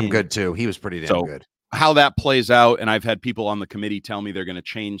pretty damn good too. He was pretty damn good. How that plays out, and I've had people on the committee tell me they're going to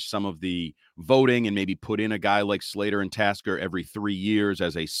change some of the voting and maybe put in a guy like Slater and Tasker every 3 years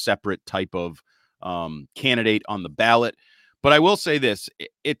as a separate type of candidate on the ballot. But I will say this,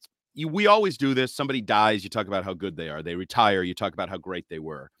 we always do this. Somebody dies, you talk about how good they are. They retire, you talk about how great they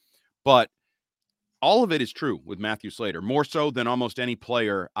were. But all of it is true with Matthew Slater, more so than almost any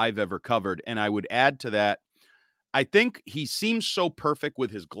player I've ever covered. And I would add to that, I think he seems so perfect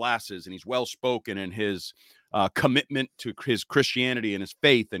with his glasses, and he's well-spoken, and his commitment to his Christianity and his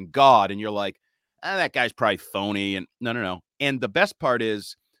faith and God. And you're like, that guy's probably phony. And no. And the best part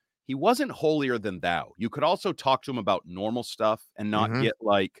is he wasn't holier than thou. You could also talk to him about normal stuff and not get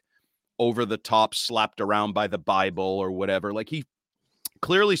like over the top slapped around by the Bible or whatever. Like, he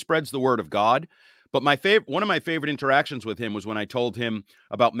clearly spreads the word of God. But one of my favorite interactions with him was when I told him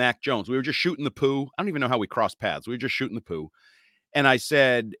about Mac Jones. We were just shooting the poo. I don't even know how we crossed paths. We were just shooting the poo. And I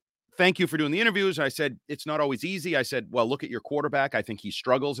said, thank you for doing the interviews. I said, it's not always easy. I said, well, look at your quarterback. I think he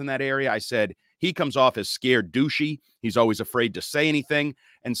struggles in that area. I said, he comes off as scared douchey. He's always afraid to say anything.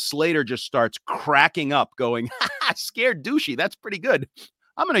 And Slater just starts cracking up going, scared douchey. That's pretty good.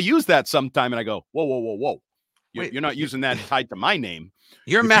 I'm going to use that sometime. And I go, whoa. Wait, you're not using that tied to my name.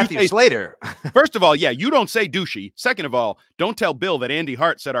 You're Matthew Slater. First of all, yeah, you don't say douchey. Second of all, don't tell Bill that Andy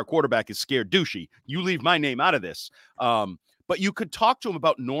Hart said our quarterback is scared douchey. You leave my name out of this. But you could talk to him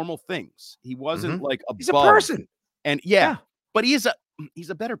about normal things. He wasn't like he's a person. And but he's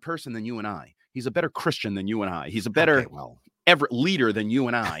a better person than you and I. He's a better Christian than you and I. He's a better leader than you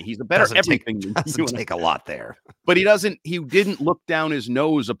and I. He's a better everything than you and I. Doesn't take a lot there. But he didn't look down his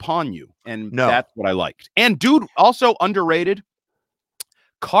nose upon you. And that's what I liked. And dude, also underrated,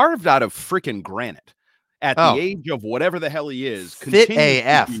 carved out of freaking granite at the age of whatever the hell he is. Fit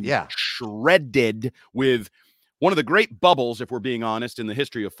AF. Yeah. Shredded with one of the great bubbles, if we're being honest, in the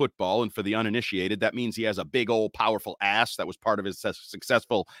history of football. And for the uninitiated, that means he has a big old powerful ass. That was part of his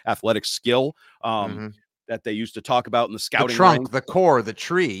successful athletic skill that they used to talk about in the scouting. The trunk, ranks. the core, the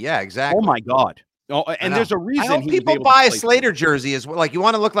tree. Yeah, exactly. Oh my God. Oh, and there's a reason. I hope people buy a Slater jersey as well. Like, you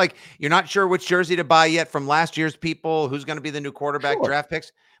want to look like you're not sure which jersey to buy yet from last year's people. Who's going to be the new quarterback draft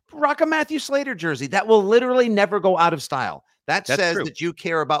picks? Rock a Matthew Slater jersey. That will literally never go out of style. That's says true. That you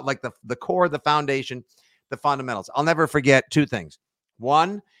care about like the core, the foundation, the fundamentals. I'll never forget two things.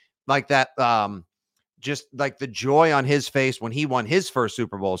 One, like that, just like the joy on his face when he won his first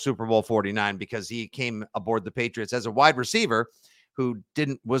Super Bowl 49, because he came aboard the Patriots as a wide receiver who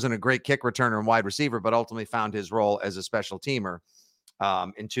wasn't a great kick returner and wide receiver, but ultimately found his role as a special teamer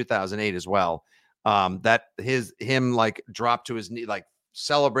in 2008 as well. That him like dropped to his knee, like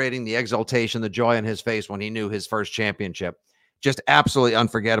celebrating the exultation, the joy on his face when he knew his first championship, just absolutely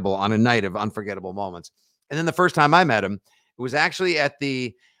unforgettable on a night of unforgettable moments. And then the first time I met him, it was actually at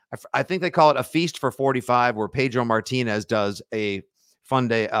I think they call it a Feast for 45, where Pedro Martinez does a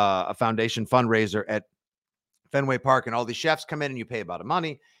foundation fundraiser at Fenway Park, and all these chefs come in and you pay a lot of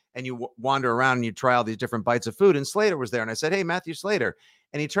money and you wander around and you try all these different bites of food. And Slater was there. And I said, hey, Matthew Slater.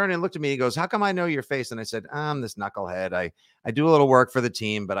 And he turned and looked at me. He goes, how come I know your face? And I said, I'm this knucklehead. I do a little work for the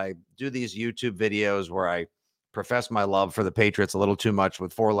team, but I do these YouTube videos where I profess my love for the Patriots a little too much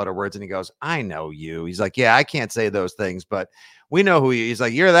with 4-letter words. And he goes, I know you. He's like, yeah, I can't say those things, but we know who you. He's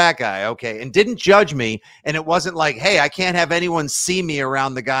like, you're that guy. Okay. And didn't judge me. And it wasn't like, hey, I can't have anyone see me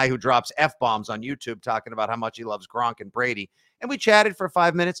around the guy who drops F-bombs on YouTube talking about how much he loves Gronk and Brady. And we chatted for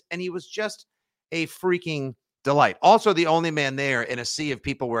 5 minutes and he was just a freaking delight. Also the only man there in a sea of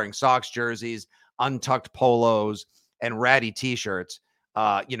people wearing Sox jerseys, untucked polos, and ratty t-shirts,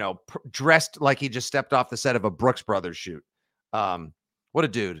 dressed like he just stepped off the set of a Brooks Brothers shoot. What a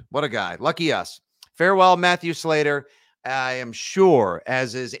dude. What a guy. Lucky us. Farewell, Matthew Slater. I am sure,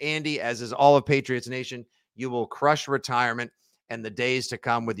 as is Andy, as is all of Patriots Nation, you will crush retirement and the days to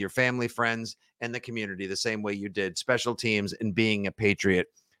come with your family, friends, and the community the same way you did special teams and being a Patriot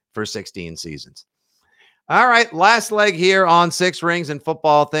for 16 seasons. All right, last leg here on Six Rings and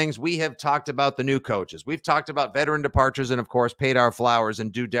Football Things. We have talked about the new coaches. We've talked about veteran departures and, of course, paid our flowers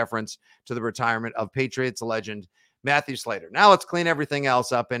and due deference to the retirement of Patriots legend Matthew Slater. Now let's clean everything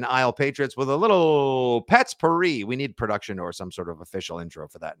else up in Isle Patriots with a little Pets Pourri. We need production or some sort of official intro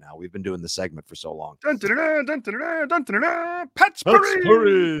for that now. We've been doing the segment for so long. Pets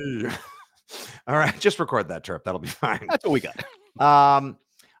Pourri. All right, just record that, Terp. That'll be fine. That's what we got.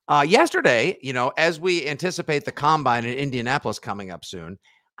 Yesterday, as we anticipate the combine in Indianapolis coming up soon,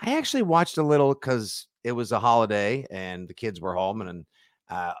 I actually watched a little because it was a holiday and the kids were home. And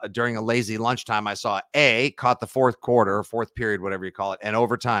during a lazy lunchtime, I caught the fourth period, whatever you call it, and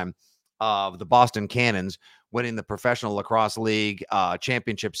overtime of the Boston Cannons winning the Professional Lacrosse League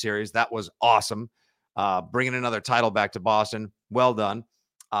Championship Series. That was awesome. Bringing another title back to Boston. Well done.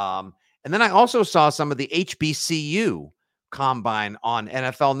 And then I also saw some of the HBCU combine on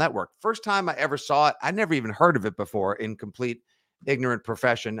NFL Network. First time I ever saw it. I never even heard of it before, in complete ignorant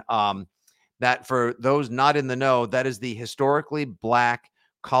profession. That for those not in the know, that is the historically black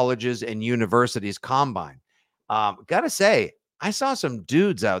colleges and universities combine. Gotta say, I saw some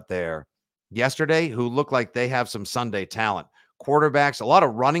dudes out there yesterday who look like they have some Sunday talent. Quarterbacks, a lot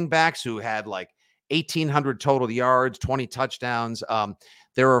of running backs who had like 1,800 total yards, 20 touchdowns.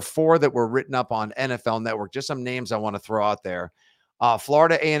 There are 4 that were written up on NFL Network. Just some names I want to throw out there.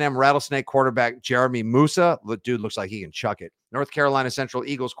 Florida A&M Rattlesnake quarterback Jeremy Musa. The dude looks like he can chuck it. North Carolina Central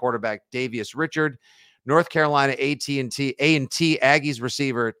Eagles quarterback Davius Richard. North Carolina A&T Aggies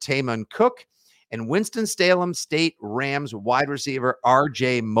receiver Taman Cook. And Winston-Salem State Rams wide receiver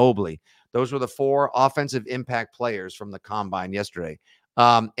R.J. Mobley. Those were the 4 offensive impact players from the combine yesterday.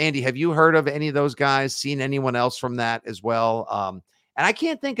 Andy, have you heard of any of those guys? Seen anyone else from that as well? And I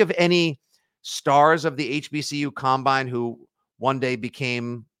can't think of any stars of the HBCU combine who one day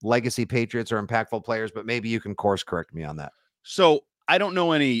became legacy Patriots or impactful players, but maybe you can course correct me on that. So I don't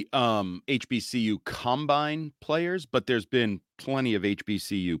know any HBCU combine players, but there's been plenty of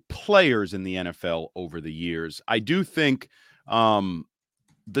HBCU players in the NFL over the years. I do think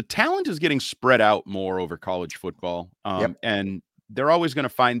the talent is getting spread out more over college football. And they're always going to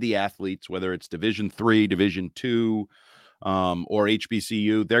find the athletes, whether it's Division III, Division II, or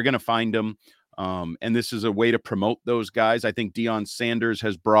HBCU. They're going to find them. And this is a way to promote those guys. I think Deion Sanders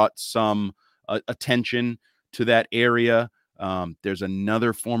has brought some attention to that area. There's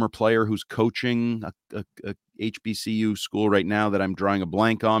another former player who's coaching a HBCU school right now that I'm drawing a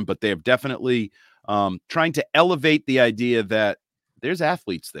blank on, but they have definitely trying to elevate the idea that there's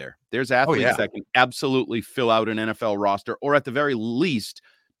athletes there. There's athletes that can absolutely fill out an NFL roster, or at the very least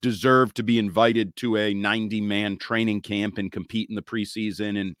deserve to be invited to a 90-man training camp and compete in the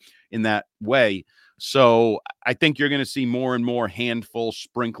preseason and in that way. So I think you're going to see more and more handful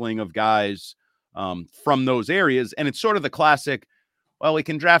sprinkling of guys from those areas. And it's sort of the classic, well, we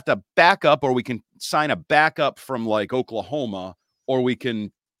can draft a backup, or we can sign a backup from like Oklahoma, or we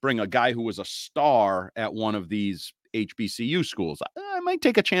can bring a guy who was a star at one of these HBCU schools. I might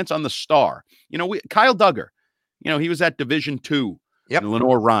take a chance on the star. Kyle Duggar, he was at Division II in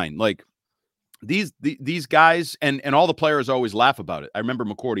Lenoir-Rhyne. Like these guys and all the players always laugh about it. I remember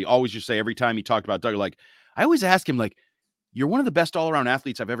McCourty always used to say every time he talked about Duggar, like, I always ask him, like, you're one of the best all-around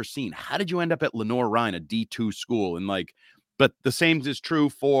athletes I've ever seen. How did you end up at Lenoir-Rhyne, a D2 school? And but the same is true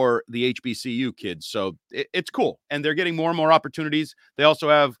for the HBCU kids. So it's cool. And they're getting more and more opportunities. They also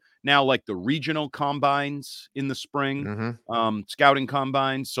have now like the regional combines in the spring, scouting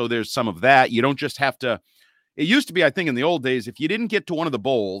combines. So there's some of that. You don't just have to, it used to be, I think in the old days, if you didn't get to one of the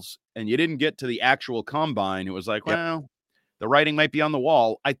bowls and you didn't get to the actual combine, it was like, well, the writing might be on the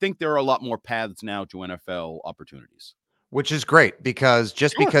wall. I think there are a lot more paths now to NFL opportunities. Which is great, because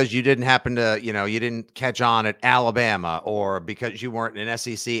because you didn't happen to, you didn't catch on at Alabama, or because you weren't in an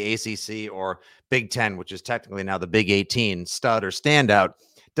SEC, ACC, or Big Ten, which is technically now the Big 18 stud or standout,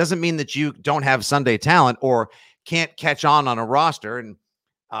 doesn't mean that you don't have Sunday talent or can't catch on a roster and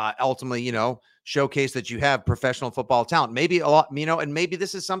ultimately, showcase that you have professional football talent. Maybe a lot, and maybe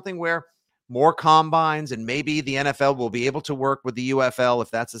this is something where more combines, and maybe the NFL will be able to work with the UFL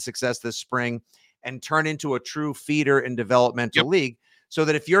if that's a success this spring, and turn into a true feeder and developmental league, so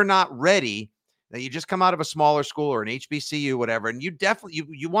that if you're not ready, that you just come out of a smaller school or an HBCU, whatever, and you definitely,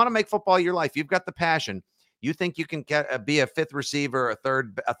 you want to make football your life. You've got the passion. You think you can be a fifth receiver, a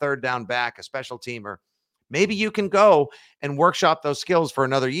third down back, a special teamer. Maybe you can go and workshop those skills for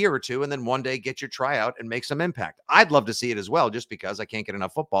another year or two, and then one day get your tryout and make some impact. I'd love to see it as well, just because I can't get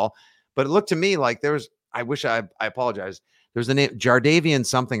enough football. But it looked to me like I apologize. There's the name Jardavian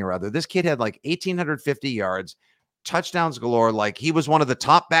something or other. This kid had like 1,850 yards, touchdowns galore. Like, he was one of the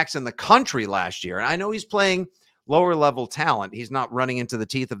top backs in the country last year. And I know he's playing lower level talent. He's not running into the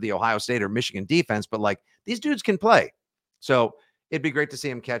teeth of the Ohio State or Michigan defense, but like, these dudes can play. So it'd be great to see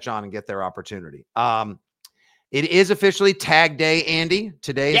him catch on and get their opportunity. It is officially tag day, Andy.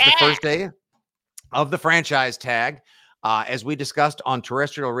 Today is the first day of the franchise tag. As we discussed on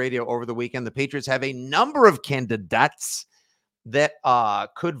terrestrial radio over the weekend, the Patriots have a number of candidates that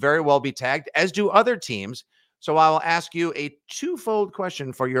could very well be tagged, as do other teams. So I will ask you a twofold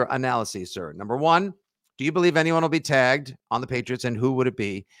question for your analysis, sir. Number one, do you believe anyone will be tagged on the Patriots, and who would it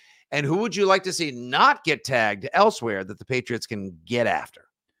be? And who would you like to see not get tagged elsewhere that the Patriots can get after?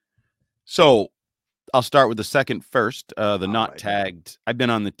 So I'll start with the second first, the not tagged. I've been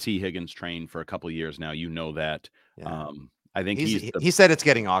on the T. Higgins train for a couple of years now. You know that. Yeah. I think he said it's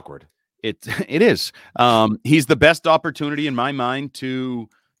getting awkward. It is. He's the best opportunity in my mind to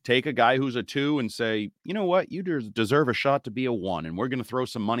take a guy who's a 2 and say, you know what, you deserve a shot to be a 1, and we're going to throw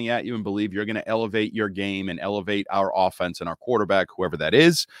some money at you and believe you're going to elevate your game and elevate our offense and our quarterback, whoever that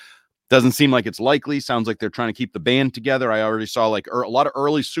is. Doesn't seem like it's likely. Sounds like they're trying to keep the band together. I already saw like a lot of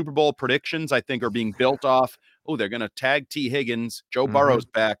early Super Bowl predictions, I think, are being built off. Oh, they're going to tag T. Higgins. Joe Burrow's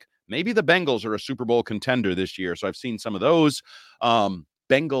back. maybe the Bengals are a Super Bowl contender this year. So I've seen some of those.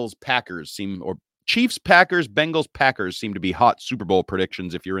 Bengals, Packers or Chiefs, Packers, Bengals, Packers seem to be hot Super Bowl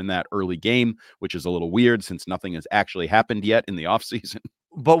predictions if you're in that early game, which is a little weird since nothing has actually happened yet in the offseason.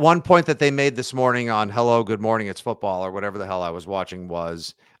 But one point that they made this morning on Hello, Good Morning, It's Football, or whatever the hell I was watching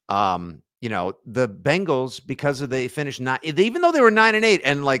was, the Bengals, because they finished even though they were 9-8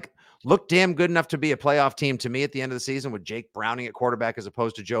 and like looked damn good enough to be a playoff team to me at the end of the season with Jake Browning at quarterback as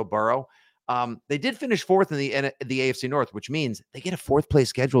opposed to Joe Burrow. They did finish fourth in the AFC North, which means they get a fourth place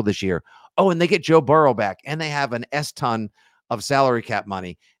schedule this year. Oh, and they get Joe Burrow back, and they have an ton of salary cap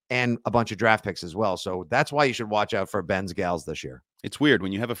money and a bunch of draft picks as well. So that's why you should watch out for Ben's Gals this year. It's weird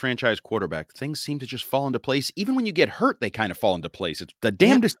when you have a franchise quarterback, things seem to just fall into place. Even when you get hurt, they kind of fall into place. It's the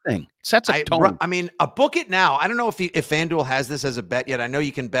damnedest thing. It sets a tone. I mean, a book it now. I don't know if FanDuel has this as a bet yet. I know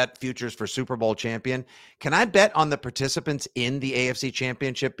you can bet futures for Super Bowl champion. Can I bet on the participants in the AFC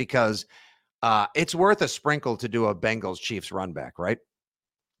Championship? Because it's worth a sprinkle to do a Bengals Chiefs run back, right?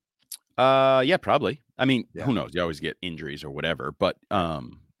 Yeah, probably. I mean, who knows? You always get injuries or whatever, but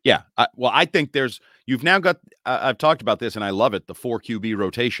yeah. I think you've now got, I've talked about this and I love it, the 4 QB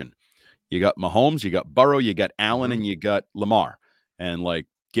rotation. You got Mahomes, you got Burrow, you got Allen, and you got Lamar. And like,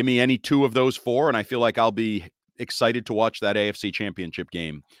 give me any 2 of those 4, and I feel like I'll be excited to watch that AFC Championship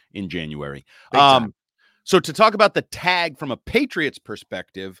game in January. So to talk about the tag from a Patriots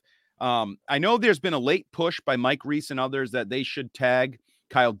perspective, I know there's been a late push by Mike Reese and others that they should tag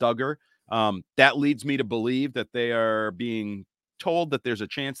Kyle Duggar. That leads me to believe that they are being told that there's a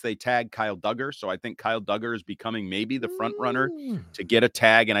chance they tag Kyle Duggar. So I think Kyle Duggar is becoming maybe the front runner to get a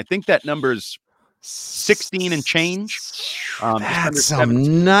tag. And I think that number's 16 and change. That's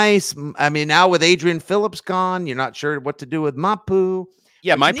some nice. I mean, now with Adrian Phillips gone, you're not sure what to do with Mapu.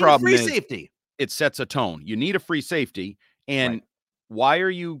 Yeah, my problem is safety. It sets a tone. You need a free safety. And why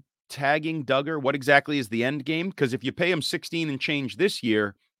are you tagging Duggar? What exactly is the end game? Because if you pay him 16 and change this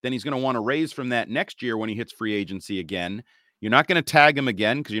year, then he's going to want to raise from that next year when he hits free agency again. You're not going to tag him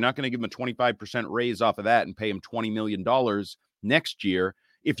again because you're not going to give him a 25% raise off of that and pay him $20 million next year.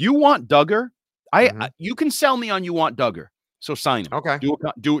 If you want Duggar, you can sell me on you want Duggar. So sign him. Okay.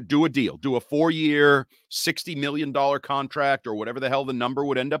 Do a deal. Do a 4-year, $60 million contract or whatever the hell the number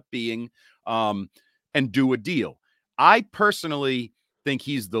would end up being, and do a deal. I personally think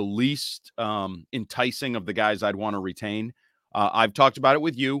he's the least enticing of the guys I'd want to retain. I've talked about it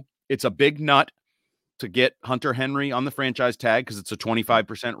with you. It's a big nut to get Hunter Henry on the franchise tag because it's a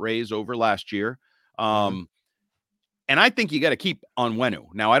 25% raise over last year. And I think you got to keep Onwenu.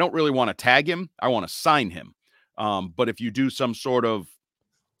 Now, I don't really want to tag him. I want to sign him. But if you do some sort of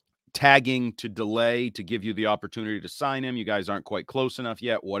tagging to delay to give you the opportunity to sign him, you guys aren't quite close enough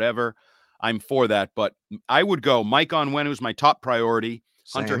yet, whatever, I'm for that. But I would go Mike Onwenu is my top priority.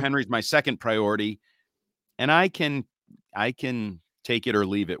 Same. Hunter Henry's my second priority. And I can take it or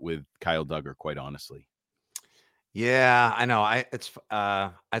leave it with Kyle Duggar, quite honestly. Yeah, I know.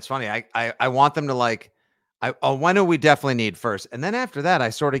 It's funny. I want them to like. When do we definitely need first, and then after that, I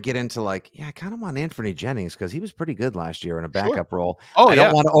sort of get into like, I kind of want Anthony Jennings because he was pretty good last year in a backup role. I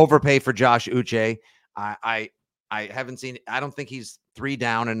don't want to overpay for Josh Uche. I haven't seen. I don't think he's 3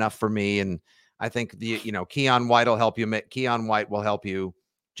 down enough for me, and I think Keon White will help you. Keon White will help you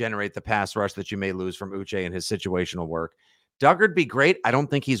generate the pass rush that you may lose from Uche and his situational work. Duggar'd be great. I don't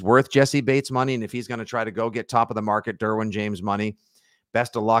think he's worth Jesse Bates money. And if he's going to try to go get top of the market, Derwin James money,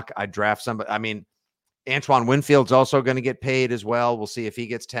 best of luck. I'd draft somebody. I mean, Antoine Winfield's also going to get paid as well. We'll see if he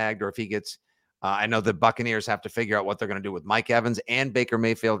gets tagged or if he gets, I know the Buccaneers have to figure out what they're going to do with Mike Evans and Baker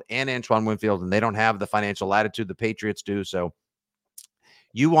Mayfield and Antoine Winfield. And they don't have the financial latitude the Patriots do. So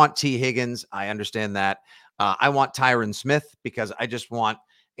you want T Higgins. I understand that. I want Tyron Smith because I just want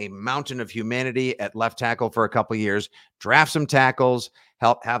a mountain of humanity at left tackle for a couple of years, draft some tackles,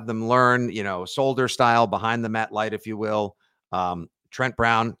 have them learn, Solder style behind the Matt Light, if you will. Trent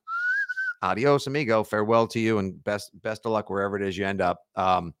Brown, adios, amigo. Farewell to you and best of luck wherever it is you end up.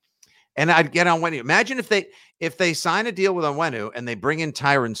 And I'd get Onwenu. Imagine if they sign a deal with Onwenu and they bring in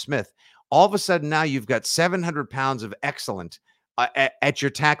Tyron Smith, all of a sudden now you've got 700 pounds of excellent at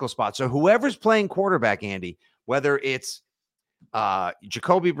your tackle spot. So whoever's playing quarterback, Andy, whether it's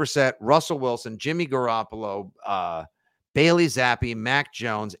Jacoby Brissett, Russell Wilson, Jimmy Garoppolo, Bailey Zappi, Mac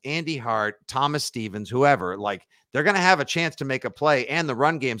Jones, Andy Hart, Thomas Stevens, whoever, like they're going to have a chance to make a play and the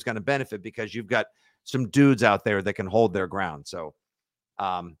run game's going to benefit because you've got some dudes out there that can hold their ground. So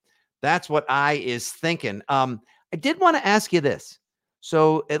that's what I is thinking. I did want to ask you this.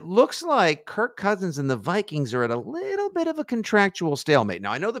 So it looks like Kirk Cousins and the Vikings are at a little bit of a contractual stalemate.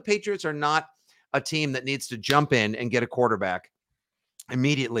 Now, I know the Patriots are not a team that needs to jump in and get a quarterback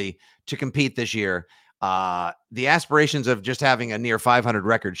immediately to compete this year. The aspirations of just having a near 500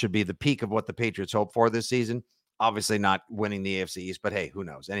 record should be the peak of what the Patriots hope for this season. Obviously not winning the AFC East, but hey, who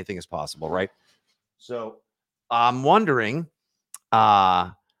knows? Anything is possible, right? So I'm wondering,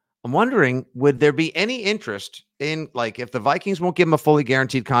 would there be any interest in, like, if the Vikings won't give him a fully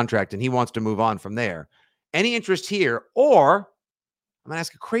guaranteed contract and he wants to move on from there, any interest here? Or I'm going to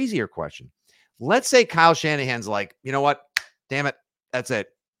ask a crazier question. Let's say Kyle Shanahan's like, you know what? Damn it. That's it.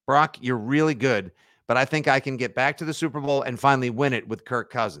 Brock, you're really good, but I think I can get back to the Super Bowl and finally win it with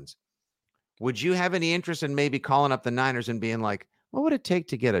Kirk Cousins. Would you have any interest in maybe calling up the Niners and being like, what would it take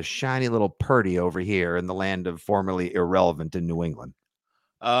to get a shiny little Purdy over here in the land of formerly irrelevant in New England?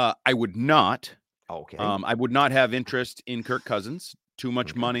 I would not. Okay. I would not have interest in Kirk Cousins. Too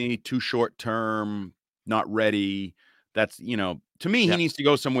much Okay. money, too short term, not ready. That's, to me, Yep. he needs to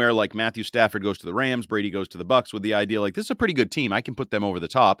go somewhere like Matthew Stafford goes to the Rams, Brady goes to the Bucks, with the idea like, this is a pretty good team. I can put them over the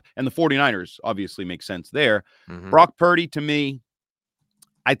top. And the 49ers obviously make sense there. Mhm. Brock Purdy, to me,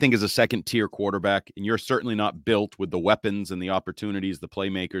 I think is a second-tier quarterback, and you're certainly not built with the weapons and the opportunities, the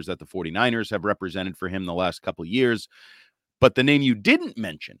playmakers that the 49ers have represented for him the last couple of years. But the name you didn't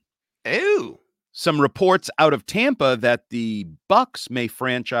mention, some reports out of Tampa that the Bucks may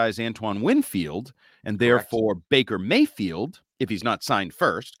franchise Antoine Winfield, and therefore Baker Mayfield, if he's not signed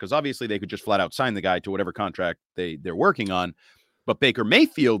first, because obviously they could just flat out sign the guy to whatever contract they're working on. But Baker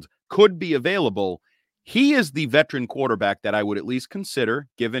Mayfield could be available. He is the veteran quarterback that I would at least consider,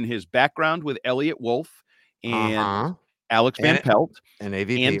 given his background with Elliott Wolf and Alex Van Pelt and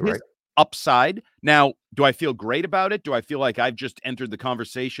AVP, and his right? upside. Now, do I feel great about it? Do I feel like I've just entered the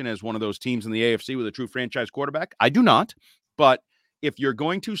conversation as one of those teams in the AFC with a true franchise quarterback? I do not. But if you're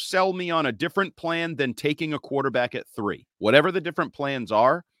going to sell me on a different plan than taking a quarterback at 3, whatever the different plans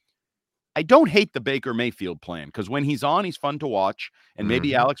are, I don't hate the Baker Mayfield plan, because when he's on, he's fun to watch. And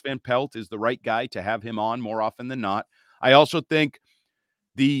maybe Alex Van Pelt is the right guy to have him on more often than not. I also think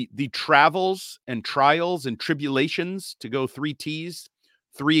the travels and trials and tribulations, to go 3 T's,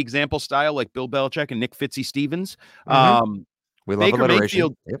 3 example style, like Bill Belichick and Nick Fitzy Stevens. We love Baker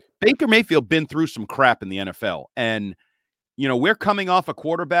alliteration. Baker Mayfield been through some crap in the NFL. And, we're coming off a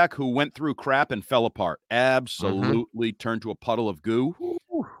quarterback who went through crap and fell apart. Absolutely turned to a puddle of goo.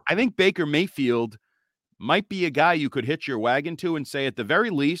 I think Baker Mayfield might be a guy you could hitch your wagon to and say, at the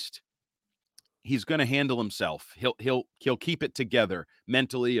very least, he's going to handle himself. He'll keep it together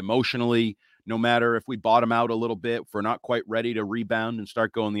mentally, emotionally, no matter if we bottom out a little bit, if we're not quite ready to rebound and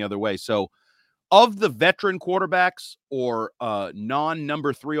start going the other way. So of the veteran quarterbacks or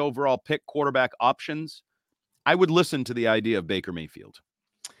non-number 3 overall pick quarterback options, I would listen to the idea of Baker Mayfield.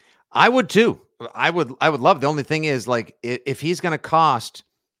 I would too. I would love. The only thing is, like, if he's going to cost,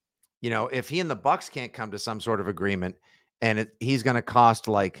 if he and the Bucks can't come to some sort of agreement, and he's going to cost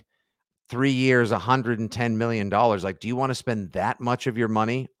like 3 years, $110 million. Like, do you want to spend that much of your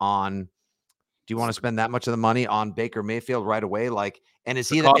money on? Do you want to spend that much of the money on Baker Mayfield right away? Like, and is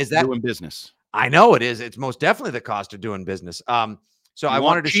that doing business? I know it is. It's most definitely the cost of doing business. So I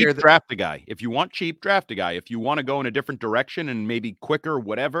wanted to share that. Draft a guy. If you want cheap, draft a guy. If you want to go in a different direction and maybe quicker,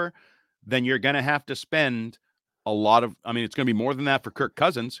 whatever, then you're going to have to spend a lot of. I mean, it's going to be more than that for Kirk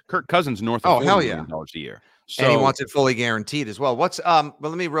Cousins. Kirk Cousins north of $40 million a year. So, and he wants it fully guaranteed as well. Well,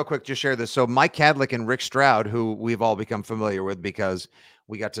 let me real quick just share this. So Mike Cadlick and Rick Stroud, who we've all become familiar with because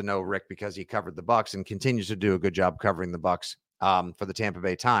we got to know Rick because he covered the Bucks and continues to do a good job covering the Bucks for the Tampa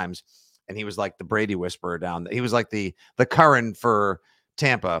Bay Times. And he was like the Brady whisperer down there. He was like the Curran for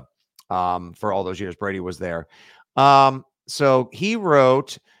Tampa for all those years. Brady was there. So he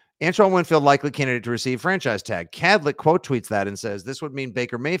wrote, Antoine Winfield likely candidate to receive franchise tag. Cadlick quote tweets that and says, this would mean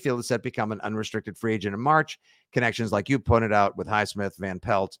Baker Mayfield is set to become an unrestricted free agent in March. Connections like you pointed out with Highsmith, Van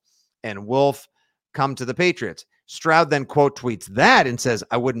Pelt, and Wolf come to the Patriots. Stroud then quote tweets that and says,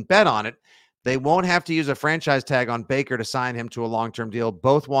 I wouldn't bet on it. They won't have to use a franchise tag on Baker to sign him to a long-term deal.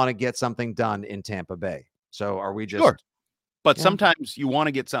 Both want to get something done in Tampa Bay. So are we just... Sure. But sometimes you want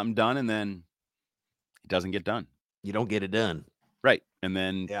to get something done and then it doesn't get done. You don't get it done. Right. And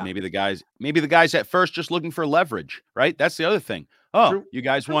then maybe the guys at first just looking for leverage, right? That's the other thing. Oh, True. you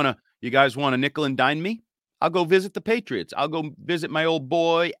guys want to nickel and dime me? I'll go visit the Patriots. I'll go visit my old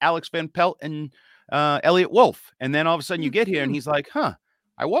boy, Alex Van Pelt and Elliott Wolf. And then all of a sudden you get here and he's like,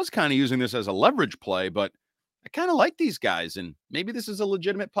 I was kind of using this as a leverage play, but I kind of like these guys. And maybe this is a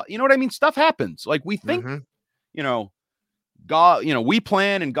legitimate, you know what I mean? Stuff happens. Like we think, God, we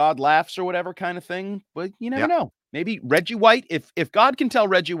plan and God laughs or whatever kind of thing, but you never know. Maybe Reggie White, if God can tell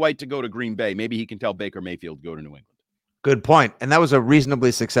Reggie White to go to Green Bay, maybe he can tell Baker Mayfield to go to New England. Good point. And that was a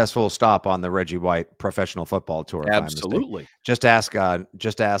reasonably successful stop on the Reggie White professional football tour. If I'm mistaken. Absolutely. Just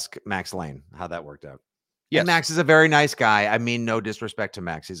ask Max Lane how that worked out. Yes. And Max is a very nice guy. I mean, no disrespect to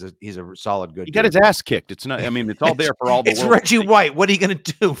Max. He's a solid, good He dude. got his ass kicked. It's not, I mean, it's all there for all the It's world. Reggie White. What are you going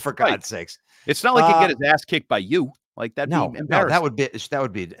to do, for God's sakes? It's not like he get his ass kicked by you. Like that'd be embarrassing. No, that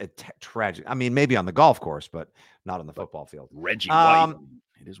would be a tragic. I mean, maybe on the golf course, but not on the football field. Reggie White.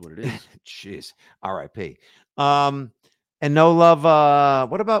 It is what it is. Jeez. R.I.P. And no love.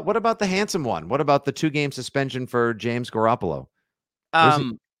 What about the handsome one? What about the 2-game suspension for James Garoppolo?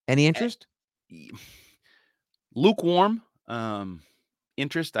 Any interest? Lukewarm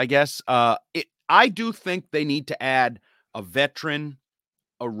interest, I guess. I do think they need to add a veteran,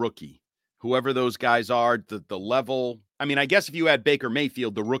 a rookie, whoever those guys are, the level. I mean, I guess if you add Baker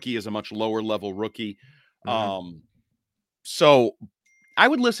Mayfield, the rookie is a much lower level rookie. So I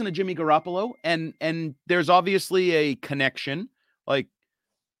would listen to Jimmy Garoppolo, and there's obviously a connection, like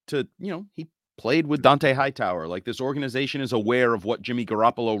to, he played with Dante Hightower. Like this organization is aware of what Jimmy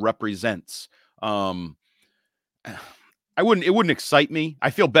Garoppolo represents. It wouldn't excite me. I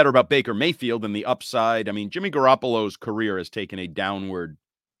feel better about Baker Mayfield than the upside. I mean, Jimmy Garoppolo's career has taken a downward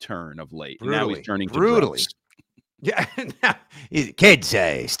turn of late. Now he's turning to drugs. Yeah. Kids,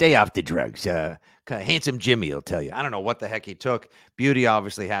 stay off the drugs. Handsome Jimmy will tell you. I don't know what the heck he took. Beauty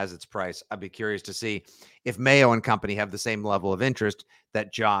obviously has its price. I'd be curious to see if Mayo and company have the same level of interest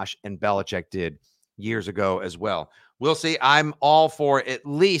that Josh and Belichick did years ago as well. We'll see. I'm all for at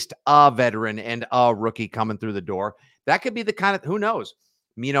least a veteran and a rookie coming through the door. That could be the kind of, who knows?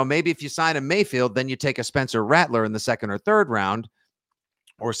 Maybe if you sign a Mayfield, then you take a Spencer Rattler in the 2nd or 3rd round,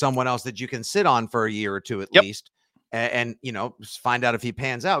 or someone else that you can sit on for a year or two at least, and find out if he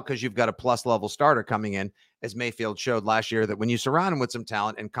pans out, because you've got a plus level starter coming in, as Mayfield showed last year, that when you surround him with some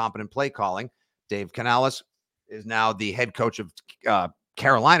talent and competent play calling. Dave Canales is now the head coach of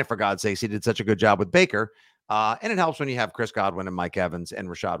Carolina, for God's sakes. He did such a good job with Baker. And it helps when you have Chris Godwin and Mike Evans and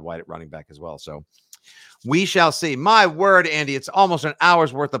Rashad White at running back as well. So we shall see. My word, Andy, it's almost an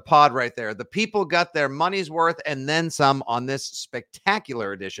hour's worth of pod right there. The people got their money's worth and then some on this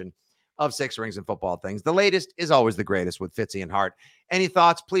spectacular edition of Six Rings and Football Things. The latest is always the greatest with Fitzy and Hart. Any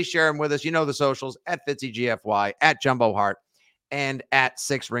thoughts, please share them with us. You know the socials, at FitzyGFY, at Jumbo Hart, and at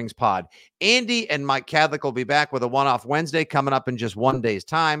Six Rings Pod. Andy and Mike Cadlick will be back with a one-off Wednesday coming up in just one day's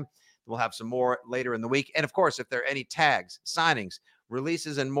time. We'll have some more later in the week. And of course, if there are any tags, signings,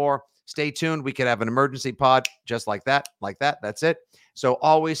 releases, and more, stay tuned. We could have an emergency pod just like that. That's it. So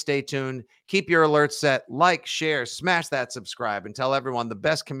always stay tuned. Keep your alerts set. Like, share, smash that subscribe, and tell everyone the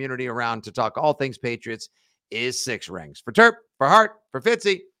best community around to talk all things Patriots is Six Rings. For Terp, for Hart, for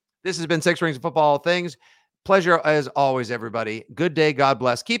Fitzy, this has been Six Rings of Football Things. Pleasure as always, everybody. Good day. God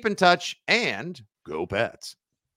bless. Keep in touch, and go Pats.